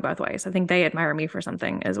think it's going both ways. I think they admire me for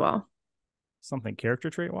something as well. Something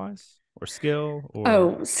character trait wise or skill or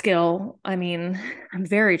Oh, skill. I mean, I'm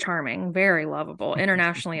very charming, very lovable,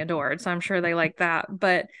 internationally adored. So I'm sure they like that.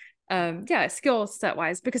 But yeah, skill set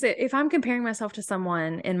wise, because if I'm comparing myself to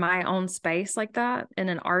someone in my own space like that in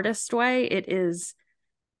an artist way, it is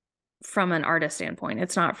from an artist standpoint.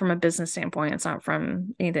 It's not from a business standpoint. It's not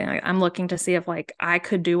from anything. I'm looking to see if like I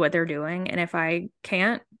could do what they're doing. And if I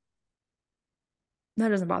can't, that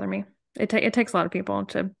doesn't bother me. It takes a lot of people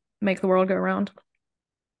to make the world go around.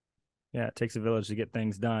 yeah, it takes a village to get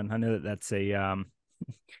things done. I know that that's a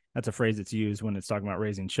that's a phrase that's used when it's talking about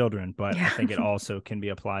raising children, but I Yeah. think it also can be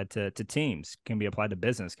applied to teams, can be applied to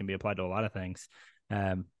business, can be applied to a lot of things.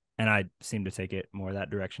 Um, and I seem to take it more that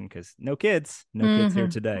direction because no kids here Mm-hmm.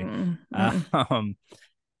 today. Mm-hmm. Um,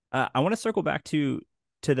 I want to circle back to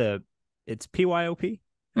the it's PYOP. Is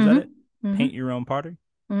that Mm-hmm. it? Paint Mm-hmm. your own pottery.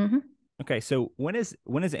 Mm-hmm. Okay, so when is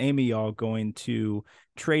AmmieYall going to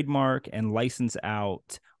trademark and license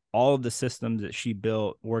out all of the systems that she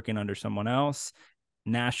built working under someone else,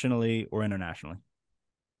 nationally or internationally?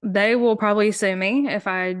 They will probably sue me if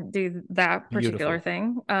I do that particular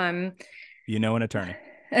Beautiful. thing. You know an attorney.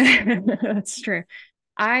 That's true.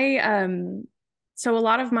 I so a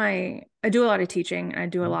lot of my I do a lot of teaching. Mm-hmm. I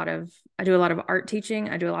do a lot of art teaching.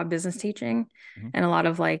 I do a lot of business teaching Mm-hmm. and a lot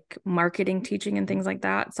of like marketing teaching and things like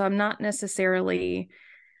that. So I'm not necessarily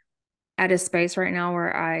at a space right now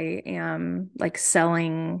where I am like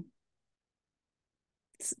selling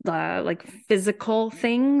the like physical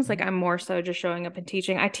things. Mm-hmm. Like I'm more so just showing up and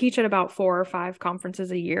teaching. I teach at about 4 or 5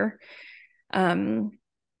 conferences a year. Um,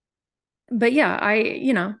 but yeah,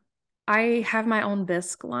 I have my own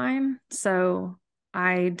bisque line. So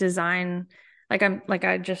I design like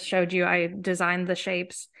I just showed you, I designed the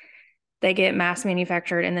shapes. They get mass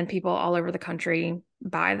manufactured and then people all over the country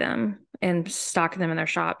buy them and stock them in their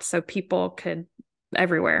shops. So people could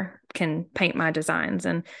everywhere can paint my designs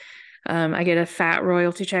and I get a fat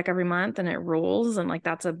royalty check every month and it rules. And like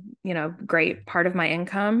that's a, great part of my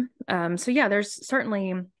income. So yeah, there's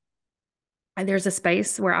a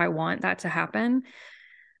space where I want that to happen.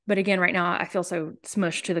 But again, right now I feel so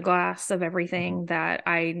smushed to the glass of Mm-hmm. everything that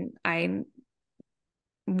I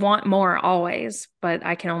want more always, but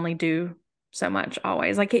I can only do so much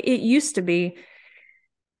always. Like it used to be,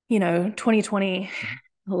 2020,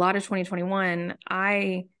 Mm-hmm. a lot of 2021,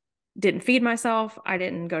 I didn't feed myself. I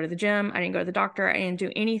didn't go to the gym. I didn't go to the doctor. I didn't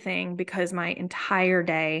do anything because my entire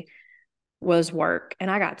day was work and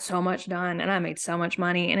I got so much done and I made so much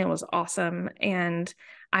money and it was awesome. And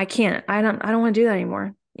I don't want to do that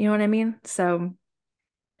anymore. You know what I mean? So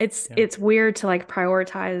Yeah. it's weird to like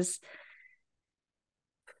prioritize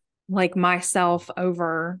like myself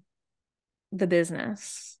over the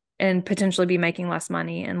business and potentially be making less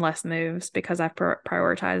money and less moves because I've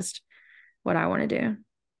prioritized what I want to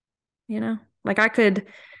do, Like I could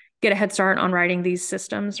get a head start on writing these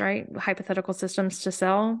systems, right? Hypothetical systems to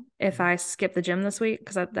sell if Mm-hmm. I skip the gym this week,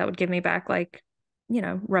 because that would give me back like,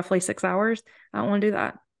 roughly 6 hours. I don't want to do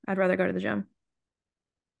that. I'd rather go to the gym.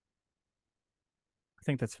 I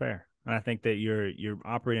think that's fair. And I think that you're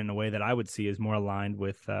operating in a way that I would see is more aligned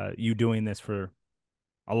with you doing this for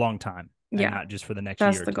a long time and Yeah, not just for the next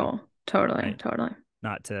that's year or the two, goal. Totally, right? totally.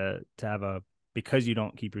 Not to have a because you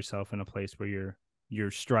don't keep yourself in a place where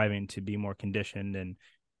you're striving to be more conditioned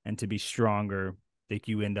and to be stronger, that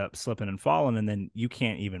you end up slipping and falling and then you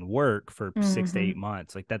can't even work for 6 to 8 Mm-hmm.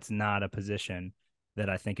 months. Like that's not a position that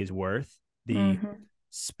I think is worth the Mm-hmm.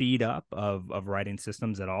 speed up of writing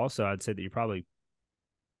systems at all. So I'd say that you're probably,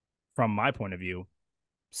 from my point of view,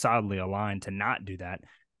 solidly aligned to not do that.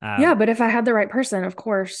 Yeah, Um, but if I had the right person, of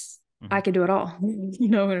course, I mhm. could do it all. You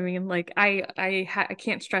know what I mean? Like I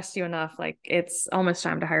can't stress you enough. Like it's almost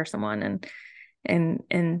time to hire someone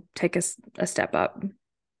and take a step up.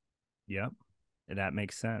 Yep. That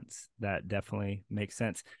makes sense. That definitely makes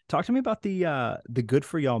sense. Talk to me about the Good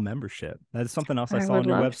for Y'all membership. That is something else I I saw would on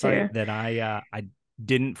your love website to. that I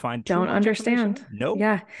didn't find too Don't much information understand. on. Nope.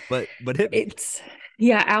 Yeah. But hit me. It's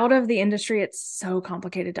yeah, out of the industry, it's so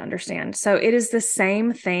complicated to understand. So it is the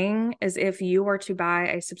same thing as if you were to buy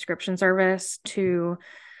a subscription service to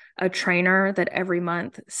a trainer that every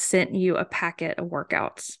month sent you a packet of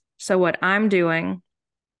workouts. So what I'm doing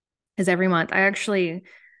is every month, I actually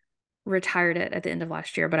retired it at the end of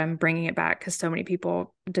last year, but I'm bringing it back because so many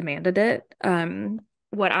people demanded it.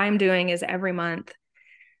 what I'm doing is every month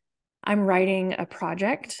I'm writing a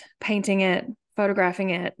project, painting it,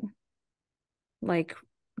 photographing it, like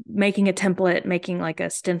making a template, making like a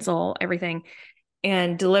stencil, everything,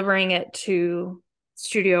 and delivering it to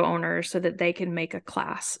studio owners so that they can make a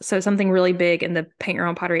class. So something really big in the paint your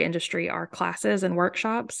own pottery industry are classes and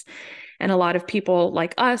workshops. And a lot of people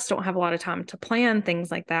like us don't have a lot of time to plan things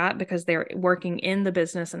like that because they're working in the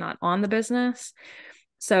business and not on the business.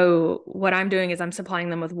 So what I'm doing is I'm supplying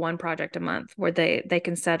them with one project a month where they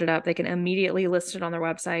can set it up. They can immediately list it on their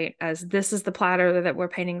website as this is the platter that we're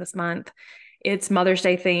painting this month. It's Mother's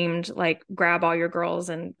Day themed, like grab all your girls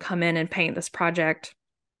and come in and paint this project.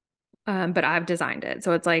 But I've designed it.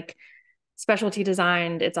 So it's like specialty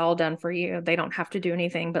designed. It's all done for you. They don't have to do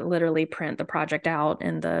anything but literally print the project out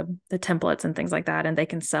and the templates and things like that. And they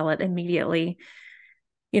can sell it immediately,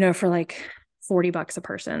 for like $40 a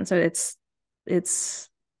person. So it's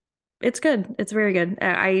good. It's very good.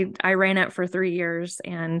 I ran it for 3 years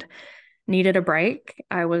and needed a break.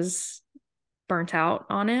 I was burnt out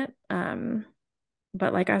on it.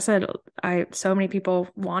 But like I said, so many people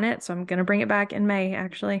want it, so I'm gonna bring it back in May,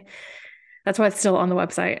 actually. That's why it's still on the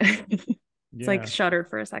website. It's like Yeah. shuttered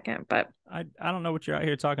for a second, but I don't know what you're out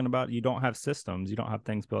here talking about. You don't have systems. You don't have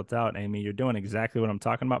things built out, Ammie. You're doing exactly what I'm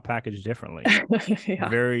talking about, packaged differently. yeah,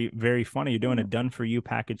 Very, very funny. You're doing a done for you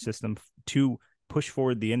package system to push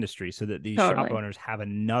forward the industry so that these shop totally, owners have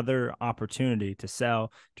another opportunity to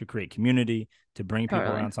sell, to create community, to bring people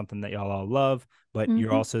totally. around something that y'all all love. But you're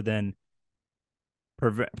Hmm. also then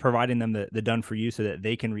providing them the done for you so that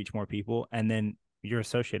they can reach more people. And then you're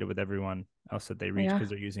associated with everyone else that they reach Yeah, because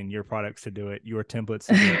they're using your products to do it, your templates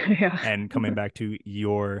to do it, yeah, and coming back to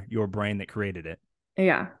your brain that created it.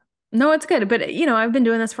 yeah. No, it's good, but I've been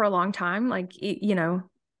doing this for a long time, like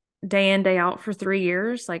day in, day out for 3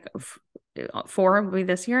 years, like 4 will be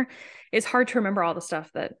this year. It's hard to remember all the stuff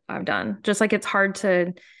that I've done. Just like it's hard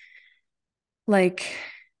to like,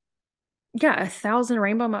 yeah, 1,000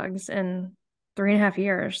 rainbow mugs in 3.5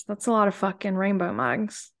 years. That's a lot of fucking rainbow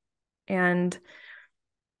mugs. And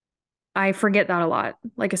I forget that a lot,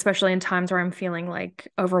 like, especially in times where I'm feeling like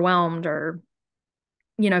overwhelmed or,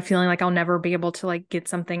 feeling like I'll never be able to like get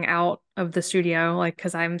something out of the studio, like,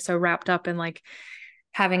 because I'm so wrapped up in like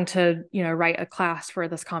having to, write a class for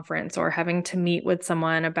this conference or having to meet with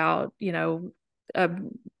someone about, uh,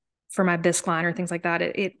 for my bisque line or things like that.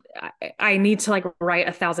 I need to like write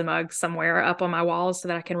 1,000 mugs somewhere up on my walls so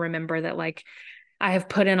that I can remember that like I have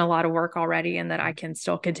put in a lot of work already and that I can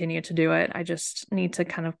still continue to do it. I just need to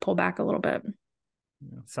kind of pull back a little bit.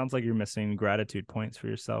 Yeah. Sounds like you're missing gratitude points for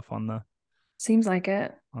yourself Seems like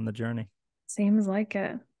it. on the journey. Seems like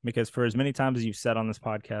it. Because for as many times as you've said on this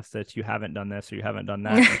podcast that you haven't done this or you haven't done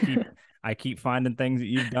that, I keep finding things that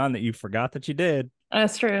you've done that you forgot that you did.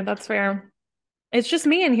 That's true. That's fair. It's just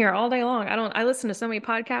me in here all day long. I listen to so many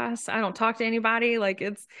podcasts. I don't talk to anybody. Like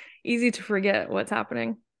it's easy to forget what's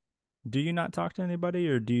happening. Do you not talk to anybody,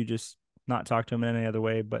 or do you just not talk to them in any other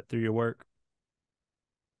way but through your work?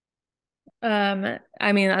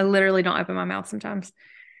 I mean, I literally don't open my mouth sometimes.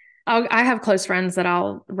 I have close friends that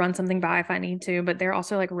I'll run something by if I need to, but they're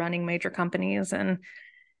also like running major companies and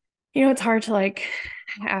it's hard to like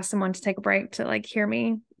ask someone to take a break to like hear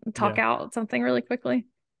me talk Yeah. out something really quickly.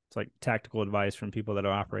 It's like tactical advice from people that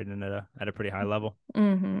are operating at a pretty high level.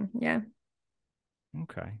 Yeah.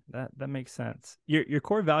 Okay, that makes sense. Your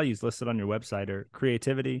core values listed on your website are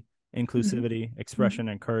creativity, Hmm. inclusivity, expression,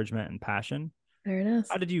 encouragement, and passion. There it is.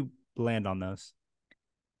 How did you land on those?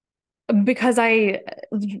 Because I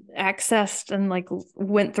accessed and like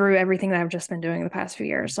went through everything that I've just been doing the past few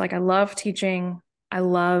years. So, like I love teaching. I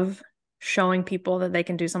love showing people that they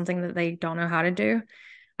can do something that they don't know how to do.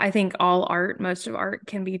 I think most of art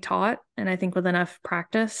can be taught. And I think with enough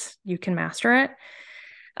practice, you can master it.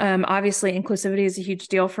 Obviously, inclusivity is a huge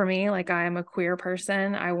deal for me. Like, I am a queer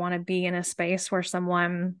person. I want to be in a space where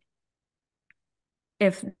someone,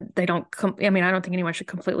 if they don't, I mean, I don't think anyone should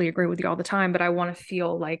completely agree with you all the time, but I want to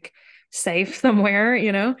feel like safe somewhere.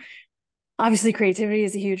 Obviously, creativity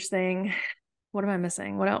is a huge thing. What am I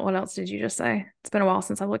missing? What else did you just say? It's been a while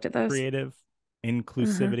since I've looked at those. Creative, Uh-huh.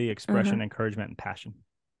 inclusivity, Uh-huh. expression, encouragement, and passion.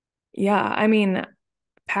 Yeah, I mean,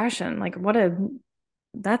 passion. Like,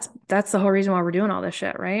 that's the whole reason why we're doing all this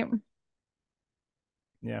shit, right?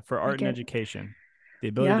 Yeah, for art Like and it. education, the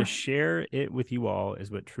ability to Yeah, share it with you all is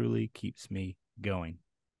what truly keeps me going.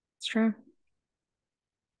 it's true.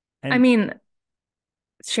 I And mean,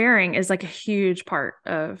 sharing is like a huge part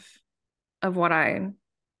of what I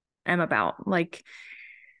am about. Like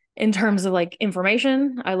in terms of like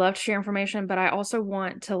information, I love to share information, but I also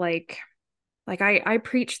want to like I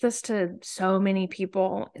preach this to so many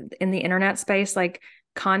people in the internet space. Like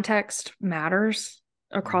context matters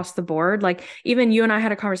across the board. Like even you and I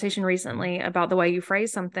had a conversation recently about the way you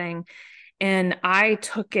phrase something, and I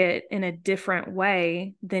took it in a different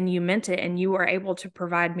way than you meant it, and you were able to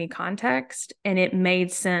provide me context and it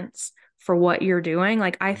made sense for what you're doing.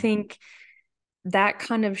 Like I think that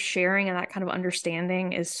kind of sharing and that kind of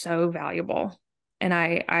understanding is so valuable. And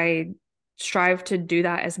I strive to do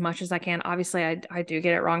that as much as I can. Obviously, I do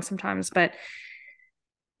get it wrong sometimes, but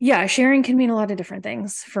yeah, sharing can mean a lot of different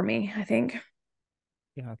things for me, I think.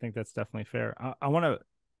 Yeah, I think that's definitely fair. I want to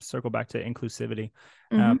circle back to inclusivity.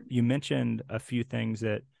 Mm-hmm. You mentioned a few things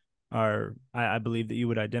that are, I believe, that you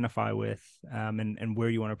would identify with, and where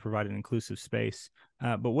you want to provide an inclusive space.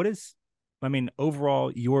 But what is, I mean,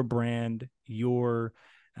 overall, your brand, your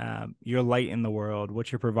light in the world,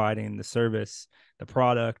 what you're providing, the service, the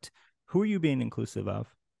product, who are you being inclusive of?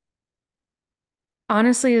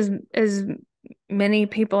 Honestly, as many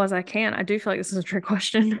people as I can. I do feel like this is a trick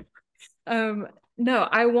question. Um, no,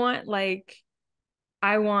 I want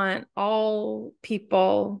all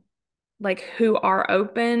people like who are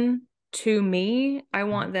open to me. I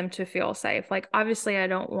want them to feel safe. Like obviously I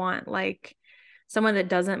don't want like someone that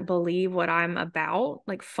doesn't believe what I'm about,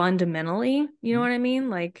 like fundamentally, you know what I mean?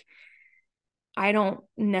 Like I don't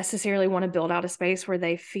necessarily want to build out a space where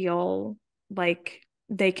they feel like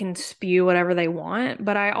they can spew whatever they want,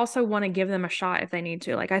 but I also want to give them a shot if they need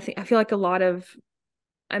to. Like I feel like a lot of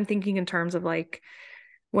I'm thinking in terms of like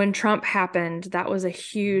when Trump happened, that was a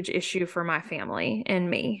huge issue for my family and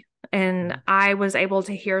me. And I was able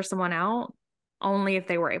to hear someone out only if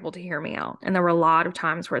they were able to hear me out. And there were a lot of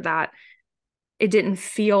times where that it didn't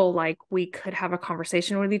feel like we could have a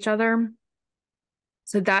conversation with each other.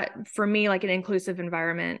 So that for me, like an inclusive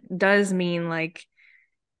environment does mean like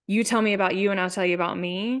you tell me about you and I'll tell you about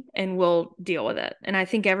me and we'll deal with it. And I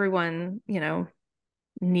think everyone,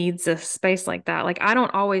 needs a space like that. Like I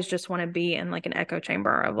don't always just want to be in like an echo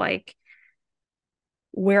chamber of like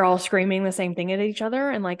we're all screaming the same thing at each other.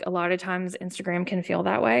 And like a lot of times Instagram can feel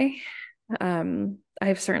that way.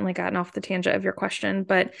 I've certainly gotten off the tangent of your question,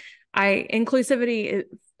 but inclusivity,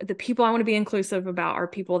 the people I want to be inclusive about are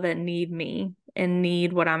people that need me and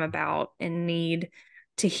need what I'm about and need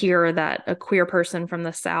to hear that a queer person from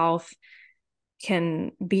the South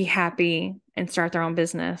can be happy and start their own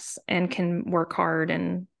business and can work hard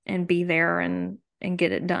and be there and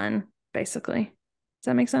get it done, basically. Does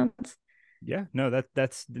that make sense? Yeah, no,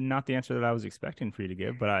 that's not the answer that I was expecting for you to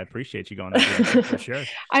give, but I appreciate you going that direction for sure.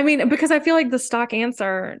 I mean, because I feel like the stock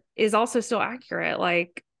answer is also still accurate.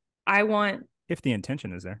 Like, I want, If the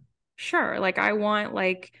intention is there. sure, like, I want,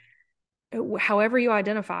 like, however you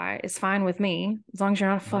identify is fine with me as long as you're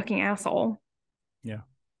not a fucking asshole, Yeah.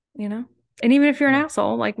 you know? And even if you're an Yeah.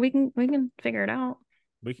 asshole, like, we can figure it out.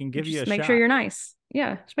 We can give you a Just make sure shot. you're nice.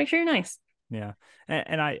 Yeah, just make sure you're nice. Yeah.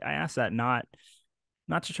 And I ask that not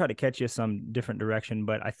to try to catch you some different direction,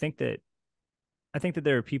 but I think that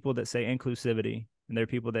there are people that say inclusivity, and there are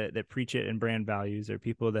people that preach it in brand values. There are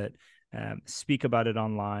people that speak about it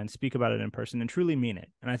online, speak about it in person, and truly mean it.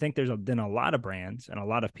 And I think there's been a lot of brands and a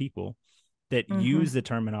lot of people that use the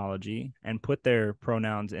terminology and put their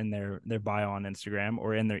pronouns in their bio on Instagram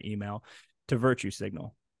or in their email to virtue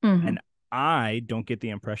signal. Mm-hmm. And I don't get the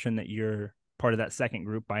impression that you're part of that second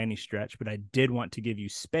group by any stretch, but I did want to give you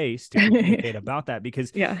space to communicate about that,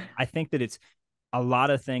 because Yeah. I think that it's a lot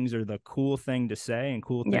of things are the cool thing to say and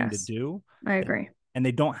cool thing to Yes, do, I agree. and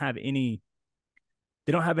they don't have any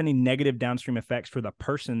negative downstream effects for the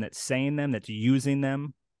person that's saying them, that's using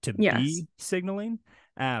them to Yes, be signaling.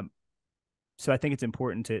 So I think it's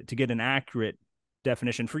important to get an accurate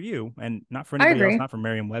definition for you, and not for I anybody else, agree. not for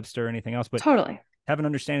Merriam-Webster or anything else, but Totally. have an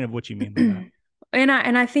understanding of what you mean by that.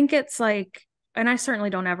 And I think it's like, and I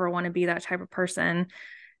certainly don't ever want to be that type of person.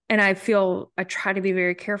 And I try to be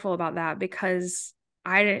very careful about that because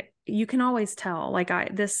you can always tell.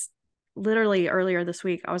 Like this literally earlier this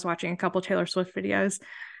week, I was watching a couple Taylor Swift videos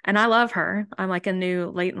and I love her. I'm like a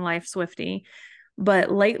new late in life Swiftie.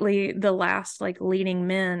 But lately, the last like leading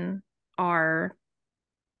men are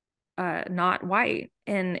not white.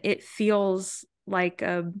 And it feels like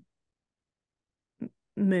a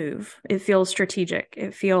move. It feels strategic.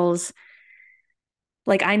 It feels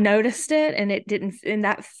like I noticed it and it didn't, and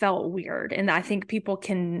that felt weird. And I think people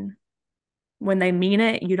can, when they mean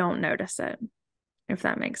it, you don't notice it, if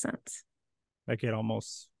that makes sense. Like it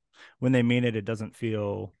almost, when they mean it, it doesn't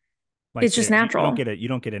feel like It's just you don't natural. get you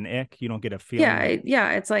don't get an ick, you don't get a feeling Yeah. like.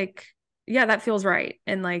 Yeah. It's like, yeah, that feels right.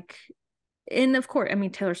 And like, and of course, I mean,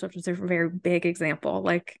 Taylor Swift is a very big example.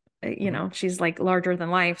 Like, Mhm, she's like larger than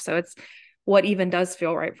life. So it's what even does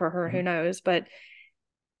feel right for her. mhm. Who knows? But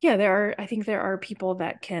yeah, I think there are people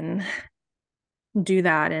that can do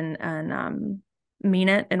that and mean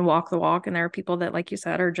it and walk the walk. And there are people that, like you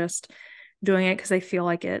said, are just doing it because they feel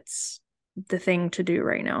like it's the thing to do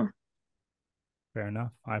right now. Fair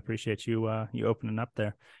enough. I appreciate you opening up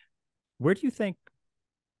there. Where do you think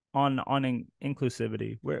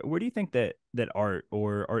inclusivity, where do you think that art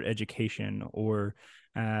or art education or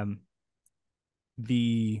um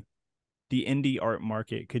the indie art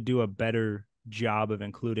market could do a better job of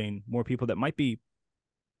including more people that might be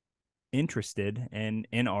interested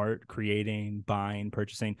in art, creating, buying,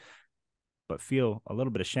 purchasing, but feel a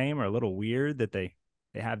little bit of shame or a little weird that they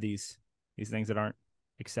have these things that aren't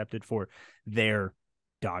accepted for their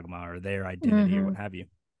dogma or their identity or Mm-hmm. what have you.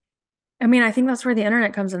 I mean, I think that's where the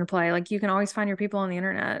internet comes into play. Like you can always find your people on the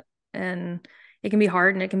internet, and it can be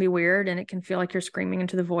hard and it can be weird and it can feel like you're screaming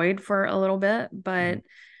into the void for a little bit. Mm-hmm. But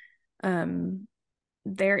um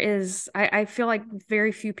there is I feel like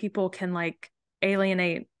very few people can like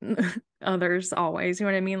alienate others always. You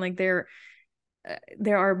know what I mean? Like there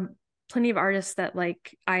are plenty of artists that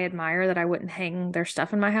like I admire that I wouldn't hang their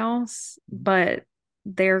stuff in my house, but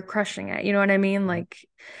they're crushing it. You know what I mean? Right. Like,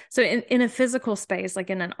 so in a physical space, like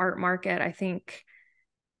in an art market, I think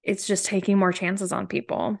it's just taking more chances on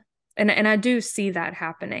people. And I do see that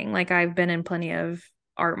happening. Like I've been in plenty of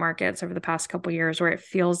art markets over the past couple years where it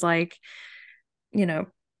feels like, you know,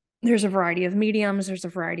 there's a variety of mediums, there's a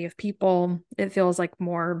variety of people. It feels like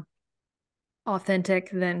more authentic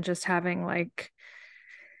than just having like,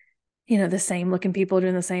 you know, the same looking people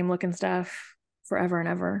doing the same looking stuff forever and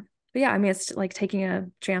ever. But yeah, I mean, it's like taking a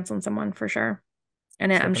chance on someone for sure.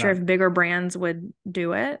 And I'm Stepping sure out. if bigger brands would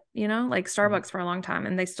do it, you know, like Mhm. Starbucks for a long time,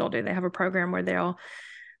 and they still do. They have a program where they'll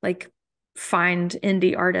like find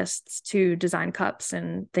indie artists to design cups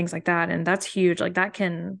and things like that. And that's huge. Like that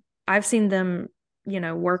can, I've seen them, you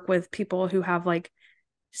know, work with people who have like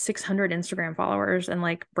 600 Instagram followers and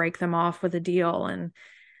like break them off with a deal. And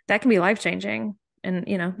that can be life changing. And,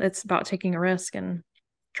 you know, it's about taking a risk and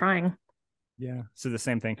trying. Yeah. So the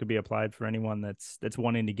same thing could be applied for anyone that's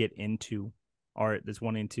wanting to get into art, that's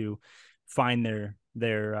wanting to find their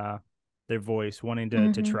voice, wanting to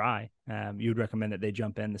Mm-hmm. try. You would recommend that they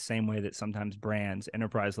jump in the same way that sometimes brands,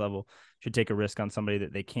 enterprise level, should take a risk on somebody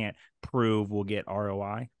that they can't prove will get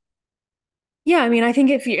ROI. Yeah, I mean, I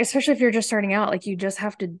think if you, especially if you're just starting out, like you just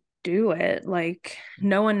have to do it. Like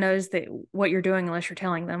no one knows that what you're doing unless you're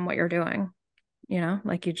telling them what you're doing. You know,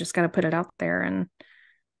 like you just got to put it out there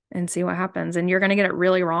and see what happens. And you're going to get it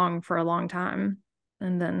really wrong for a long time.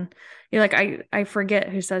 And then you're like, I forget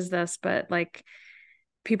who says this, but like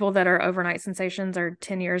people that are overnight sensations are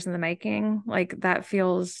 10 years in the making. Like that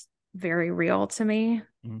feels very real to me.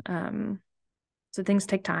 Mhm. Um, so things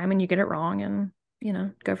take time and you get it wrong and, you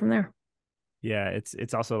know, go from there. Yeah,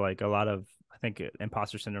 it's also like a lot of, I think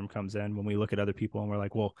imposter syndrome comes in when we look at other people and we're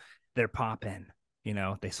like, well, they're popping.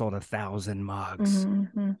 They sold 1,000 mugs.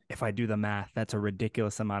 Mm-hmm. If I do the math, that's a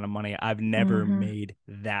ridiculous amount of money. I've never Mm-hmm. made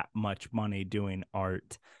that much money doing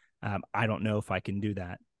art. I don't know if I can do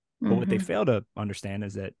that. But what they Mm-hmm. fail to understand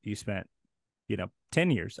is that you spent,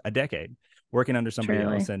 10 years, a decade working under somebody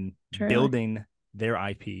else Truly. and Truly. building their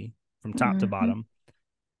IP from top to Mm-hmm. bottom,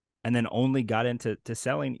 and then only got into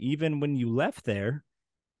selling even when you left there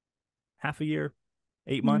half a year,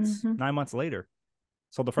 8 months, Mm-hmm. 9 months later,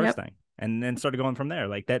 sold the first Yep. thing and then started going from there.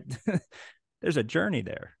 Like that, there's a journey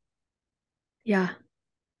there. Yeah.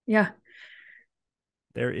 Yeah.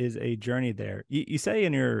 There is a journey there. You say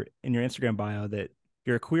in your Instagram bio that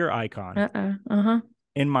you're a queer icon Uh-uh. Uh-huh.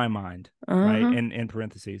 in my mind, right? Uh-huh. In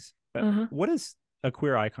parentheses. But Uh-huh. what does a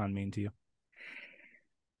queer icon mean to you?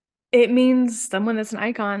 It means someone that's an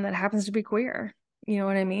icon that happens to be queer. You know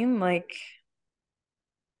what I mean? Like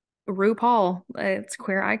RuPaul, it's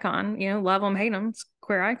queer icon, you know, love them, hate them, it's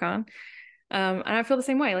queer icon. And I feel the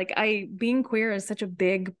same way. Like being queer is such a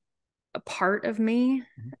big part of me.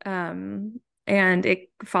 Mhm. Um, and it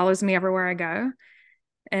follows me everywhere I go.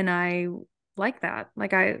 And I like that.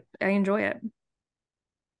 Like I enjoy it.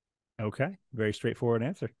 Okay, very straightforward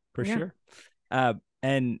answer for Yeah. sure. Uh,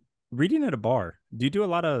 and reading at a bar. Do you do a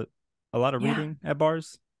lot of Yeah. reading at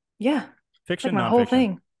bars? Yeah. It's like Fiction, my whole nonfiction?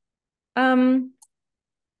 thing. Um,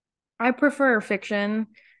 I prefer fiction,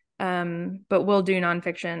 but will do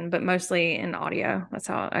nonfiction, but mostly in audio. That's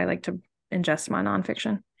how I like to ingest my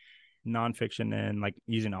nonfiction. Nonfiction and like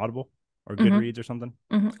using Audible or Mm-hmm. Goodreads or something.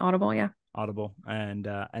 Mm-hmm. Audible, yeah. Audible and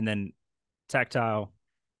then tactile,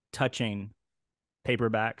 touching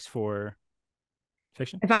paperbacks for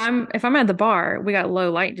fiction. If I'm at the bar, we got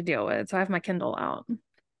low light to deal with, so I have my Kindle out.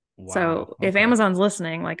 Wow. So if Okay. Amazon's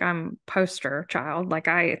listening, like I'm poster child,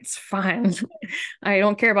 it's fine. I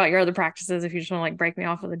don't care about your other practices if you just want to like break me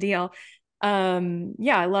off with a deal.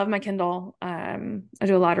 Yeah, I love my Kindle. I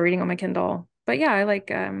do a lot of reading on my Kindle. But yeah, I like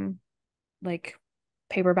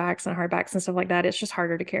paperbacks and hardbacks and stuff like that. It's just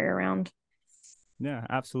harder to carry around. Yeah,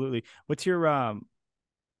 absolutely. What's your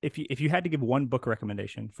if you had to give one book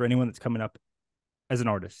recommendation for anyone that's coming up as an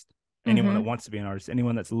artist, anyone that Hmm. wants to be an artist,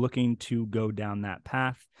 anyone that's looking to go down that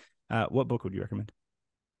path, what book would you recommend?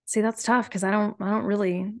 See, that's tough because I don't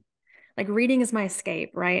really like reading is my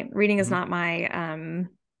escape, right? Reading is Mm-hmm. not my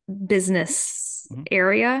business Mm-hmm.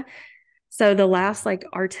 area. So the last like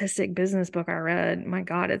artistic business book I read, my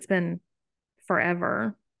God, it's been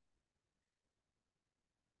forever.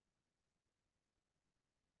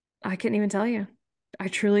 I couldn't even tell you. I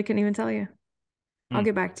truly couldn't even tell you. I'll Mm.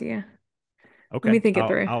 get back to you. Let me Okay, think it I'll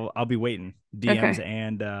through. I'll I'll be waiting DMs Okay.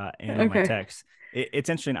 and on my Okay. text. It's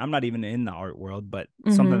interesting. I'm not even in the art world, but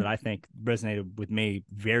something that Hmm. I think resonated with me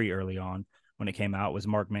very early on when it came out was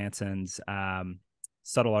Mark Manson's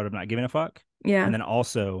 "Subtle Art of Not Giving a Fuck," and Yeah. then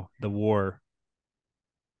also the War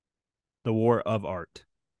of Art,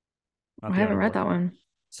 not I the Art haven't of read War. that one.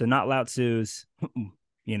 So not Lao Tzu's,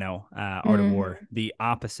 Art of War. Hmm. The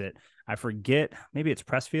opposite. I forget. Maybe it's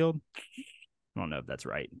Pressfield. I don't know if that's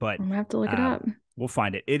right, but I'm gonna have to look it um, up. we'll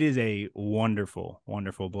find it. It is a wonderful,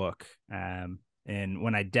 wonderful book. And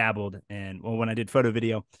when I dabbled in, well, when I did photo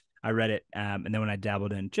video, I read it. And then when I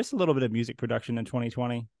dabbled in just a little bit of music production in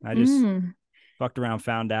 2020, I just Mm, fucked around,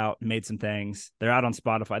 found out, made some things. They're out on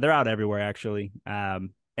Spotify. They're out everywhere actually. And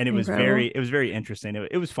incredible. it was very interesting.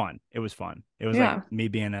 It was fun. It was fun. It was like Yeah. me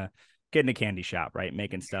being getting a candy shop, right?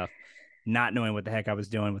 Making stuff, not knowing what the heck I was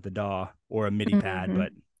doing with the DAW or a MIDI pad, Hmm.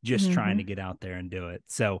 but just trying Hmm. to get out there and do it.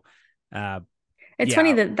 So, uh, It's funny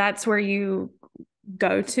yeah. that that's where you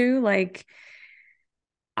go to. Like,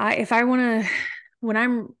 if I want to, when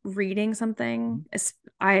I'm reading something,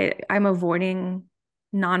 I'm avoiding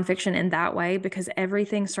nonfiction in that way because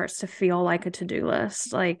everything starts to feel like a to-do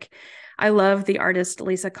list. Like, I love the artist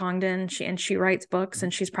Lisa Congdon. She writes books,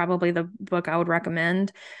 and she's probably the book I would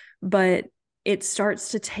recommend. But it starts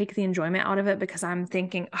to take the enjoyment out of it because I'm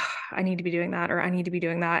thinking, oh, I need to be doing that, or I need to be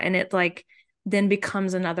doing that, and it like then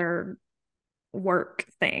becomes another work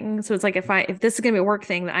thing. So it's like if this is gonna be a work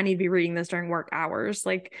thing, then I need to be reading this during work hours.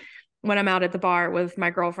 Like when I'm out at the bar with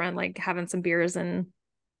my girlfriend, like having some beers and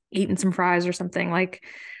eating some fries or something, like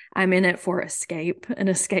I'm in it for escape and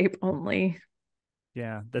escape only.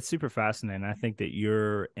 Yeah, that's super fascinating. I think that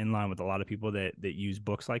you're in line with a lot of people that use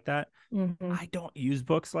books like that. Hmm. I don't use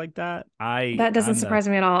books like that. That doesn't surprise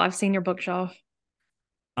me at all. I've seen your bookshelf.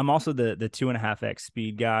 I'm also the 2.5x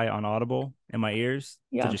speed guy on Audible in my ears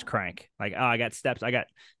to Yeah. just crank. Like, oh, I got steps. I got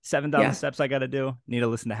 7,000 Yeah. steps I got to do. Need to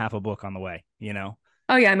listen to half a book on the way.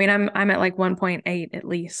 Oh yeah. I mean, I'm at like 1.8 at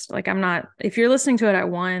least. Like I'm not, if you're listening to it at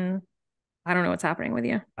one, I don't know what's happening with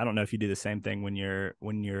you. I don't know if you do the same thing when you're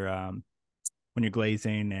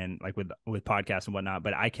glazing and like with podcasts and whatnot,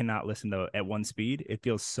 but I cannot listen to at one speed. It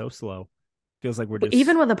feels so slow. Feels like we're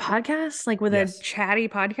Even just with a podcast, like with a yes. chatty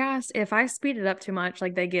podcast, if I speed it up too much,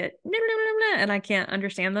 like they get and I can't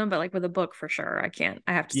understand them. But like with a book, for sure, I can't.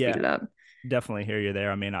 I have to speed Yeah, it up. definitely hear you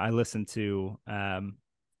there. I mean, I listened to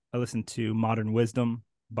Modern Wisdom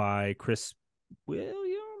by Chris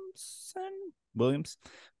Williams.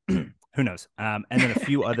 Who knows? And then a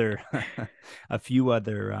few other a few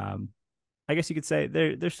other I guess you could say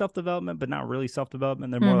they're self development, but not really self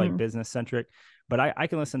development. They're more like Hmm. business centric. But I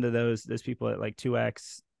can listen to those people at like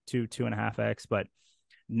 2x, 2.5x, but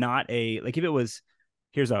not a like if it was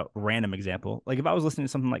here's a random example. Like if I was listening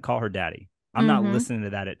to something like Call Her Daddy, I'm not Hmm. listening to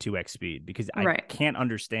that at 2x speed because I Right. can't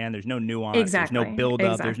understand. There's no nuance, there's no Exactly. build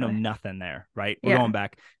up, there's no Exactly. nothing there, right? We're Yeah. going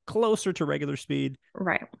back closer to regular speed.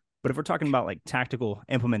 Right. But if we're talking about like tactical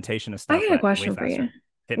implementation of I stuff, got a way question for you. faster.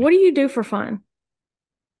 Hit What me. do you do for fun?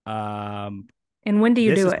 Um, And when do you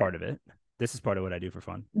this do is it? part of it. This is part of what I do for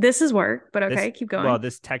fun. This is work, but This okay, keep well, going.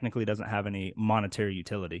 this technically doesn't have any monetary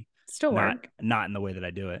utility. Still Not work. not in the way that I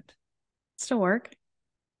do it. Still work.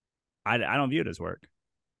 I don't view it as work.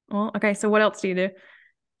 Well, okay. So what else do you do?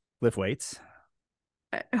 Lift weights,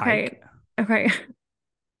 hike. Okay. Okay.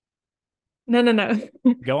 No, no, no.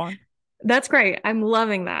 Go on. That's great. I'm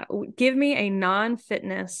loving that. Give me a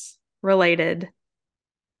non-fitness related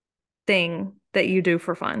thing that you do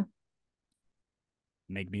for fun.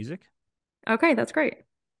 Make music, Okay, that's great.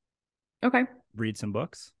 Okay. read some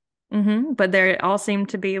books. But they all seem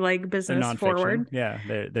to be like They're business nonfiction. forward. Yeah,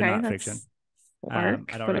 they're Okay, not fiction. that's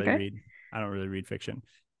work, I don't but really okay. read. I don't really read fiction.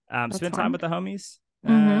 That's Spend time fine. with the homies.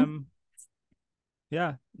 Mm-hmm.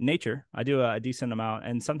 Yeah, nature. I do a decent amount,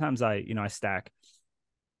 and sometimes I stack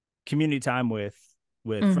community time with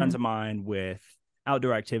friends Mm-hmm. of mine, with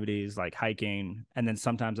outdoor activities like hiking. And then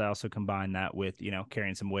sometimes I also combine that with,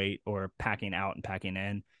 carrying some weight or packing out and packing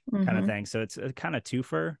in kind of Mm-hmm. thing. So it's a kind of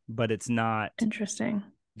twofer, but it's not Interesting.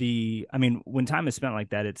 when time is spent like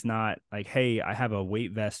that, it's not like, hey, I have a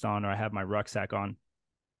weight vest on or I have my rucksack on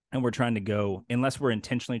and we're trying to go, unless we're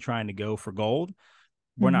intentionally trying to go for gold,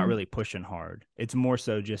 we're not Mm-hmm. really pushing hard. It's more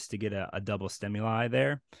so just to get a double stimuli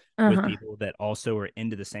there with Uh-huh. people that also are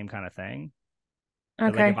into the same kind of thing.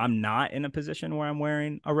 That like if Okay. I'm not in a position where I'm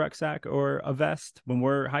wearing a rucksack or a vest when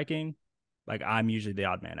we're hiking, like I'm usually the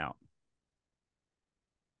odd man out.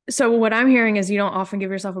 So what I'm hearing is you don't often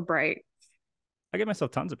give yourself a break. I give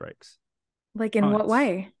myself tons of breaks, Like in what tons,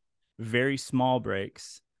 way? very small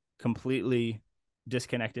breaks, completely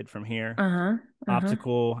disconnected from here. Uh-huh. Uh-huh.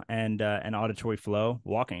 Optical and auditory flow,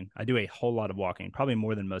 walking. I do a whole lot of walking, probably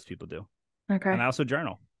more than most people do. And I Okay. also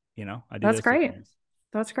journal. I do That's those two great. things.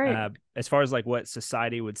 That's great. As far as like what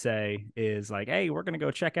society would say is like, hey, we're gonna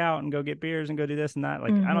go check out and go get beers and go do this and that.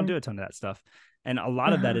 Like, I don't Mm-hmm. do a ton of that stuff, and a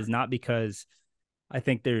lot of that Uh-huh. is not because I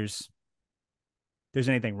think there's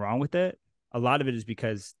anything wrong with it. A lot of it is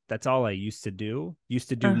because that's all I used to do. Used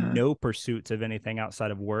to do Uh-huh. no pursuits of anything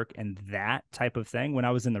outside of work and that type of thing when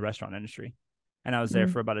I was in the restaurant industry, and I was there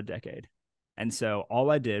Mm-hmm. for about a decade. And so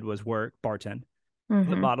all I did was work, bartend, flip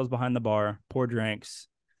Mm-hmm. bottles behind the bar, pour drinks,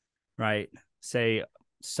 right? Say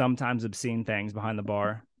sometimes obscene things behind the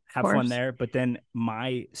bar, Of have fun course. there. But then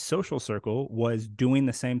my social circle was doing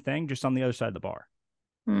the same thing, just on the other side of the bar.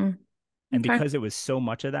 Mm. And Okay. because it was so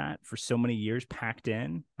much of that for so many years packed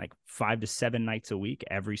in, like 5 to 7 nights a week,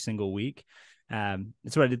 every single week,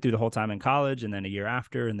 that's what I did through the whole time in college. And then a year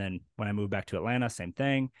after, and then when I moved back to Atlanta, same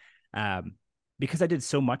thing. Um, because I did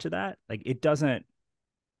so much of that, like it doesn't,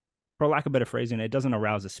 for lack of better phrasing, it doesn't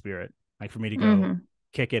arouse the spirit. Like for me to go Mm-hmm.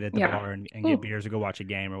 kick it at the Yeah. bar and get Ooh. beers or go watch a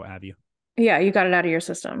game or what have you. Yeah, you got it out of your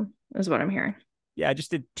system, is what I'm hearing. Yeah, I just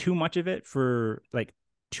did too much of it for like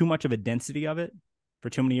too much of a density of it for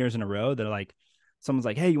too many years in a row that like someone's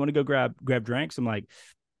like, hey, you want to go grab drinks? I'm like,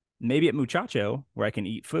 maybe at Muchacho where I can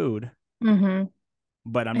eat food, Mm-hmm.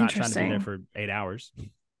 but I'm not trying to be there Interesting. for 8 hours.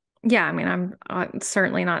 Yeah, I mean, I'm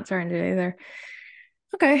certainly not trying to do it either.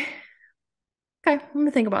 Okay. Okay. I'm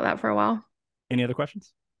gonna think about that for a while. Any other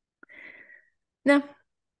questions? No, of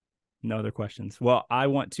No other questions. Well, I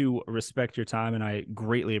want to respect your time and I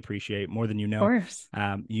greatly appreciate more than course.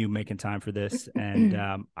 you making time for this. And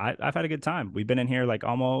I've had a good time. We've been in here like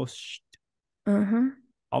Uh-huh.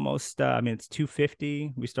 I mean, it's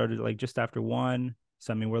 2:50. We started like just after 1.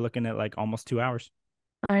 So, I mean, we're looking at like almost 2 hours.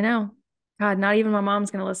 I know. God, not even my mom's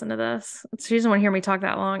gonna listen to this. She doesn't want to hear me talk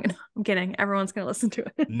that long. I'm kidding. Everyone's gonna listen to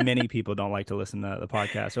it. Many people don't like to listen to the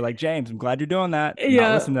podcast. They're like, James, I'm glad you're doing that. Not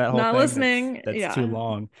Yeah, listening to that whole not thing. listening. That's too Yeah.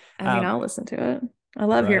 long. I mean, Um, I'll listen to it. I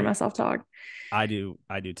love hearing right. myself talk. I do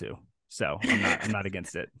too. So I'm not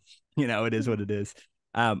against it. It is what it is.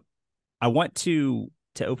 Um, I want to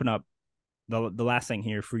open up the last thing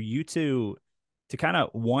here for you to kind of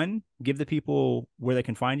one give the people where they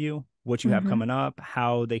can find you, what you have Hmm. coming up,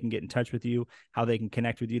 how they can get in touch with you, how they can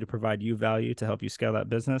connect with you to provide you value to help you scale that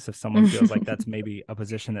business if someone feels like that's maybe a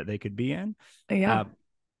position that they could be in. Yeah. Uh,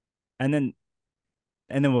 and then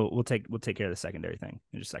we'll take care of the secondary thing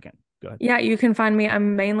in just a second. Go ahead. Yeah, you can find me.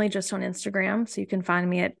 I'm mainly just on Instagram. So you can find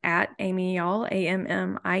me at AmmieYall,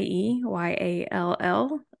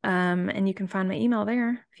 AmmieYall. And you can find my email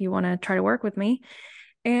there if you want to try to work with me.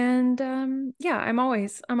 And yeah, I'm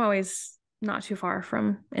always not too far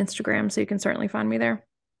from Instagram, so you can certainly find me there.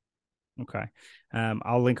 Okay.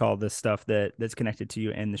 I'll link all this stuff that's connected to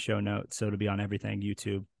you in the show notes, so it'll be on everything,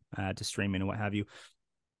 YouTube, to streaming and what have you.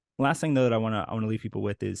 Last thing though that I want to leave people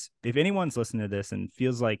with is if anyone's listening to this and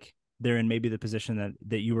feels like they're in maybe the position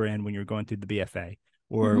that you were in when you were going through the BFA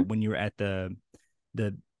or Hmm. when you were at the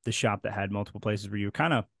the shop that had multiple places where you were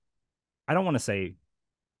kind of, I don't want to say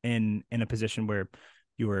in a position where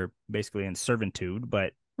you were basically in servitude,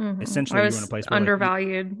 but I essentially you were in a was place where like you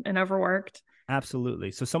undervalued and overworked.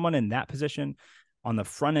 absolutely. So someone in that position on the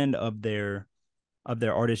front end of their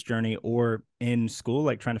artist journey or in school,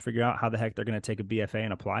 like trying to figure out how the heck they're going to take a BFA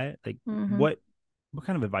and apply it. Like Hmm. what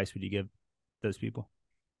kind of advice would you give those people?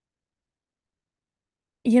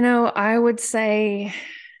 I would say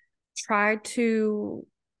try to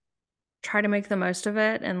try to make the most of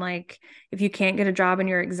it. And like, if you can't get a job in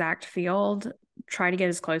your exact field, try to get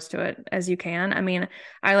as close to it as you can. I mean,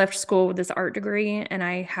 I left school with this art degree and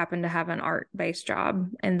I happened to have an art-based job,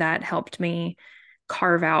 and that helped me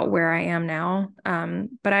carve out where I am now.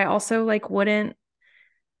 But I also like wouldn't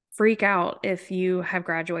freak out if you have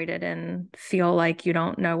graduated and feel like you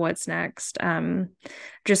don't know what's next.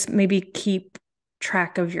 Just maybe keep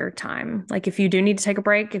track of your time. Like if you do need to take a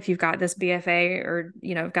break, if you've got this BFA or,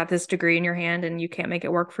 got this degree in your hand and you can't make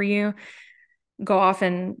it work for you, go off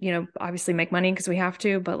and, obviously make money because we have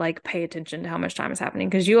to, but like pay attention to how much time is happening.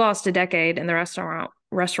 Because you lost a decade in the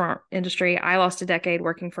restaurant industry. I lost a decade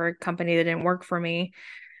working for a company that didn't work for me.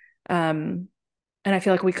 And I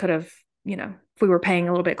feel like we could have, if we were paying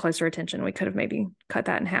a little bit closer attention, we could have maybe cut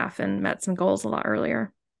that in half and met some goals a lot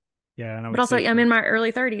earlier. Yeah, and I But would also, say I'm for in my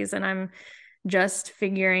early 30s and I'm just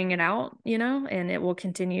figuring it out, and it will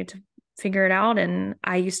continue to figure it out. And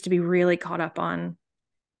I used to be really caught up on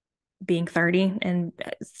being 30 and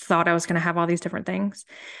thought I was going to have all these different things.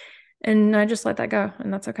 And I just let that go,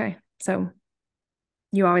 and that's okay. So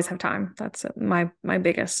you always have time. That's my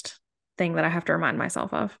biggest thing that I have to remind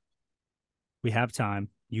myself of. we have time.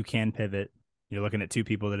 You can pivot. You're looking at two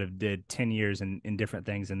people that have did 10 years in different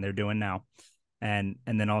things and they're doing now. And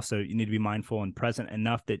then also you need to be mindful and present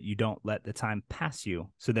enough that you don't let the time pass you,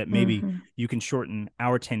 so that maybe Mm-hmm. you can shorten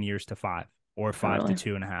our 10 years to 5, or 5 to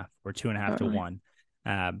Totally. 2.5, or 2.5 to Totally.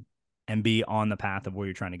 1, and be on the path of where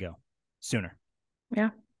you're trying to go sooner.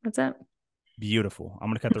 Yeah, that's it. Beautiful. I'm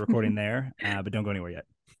going to cut the recording there, but don't go anywhere yet.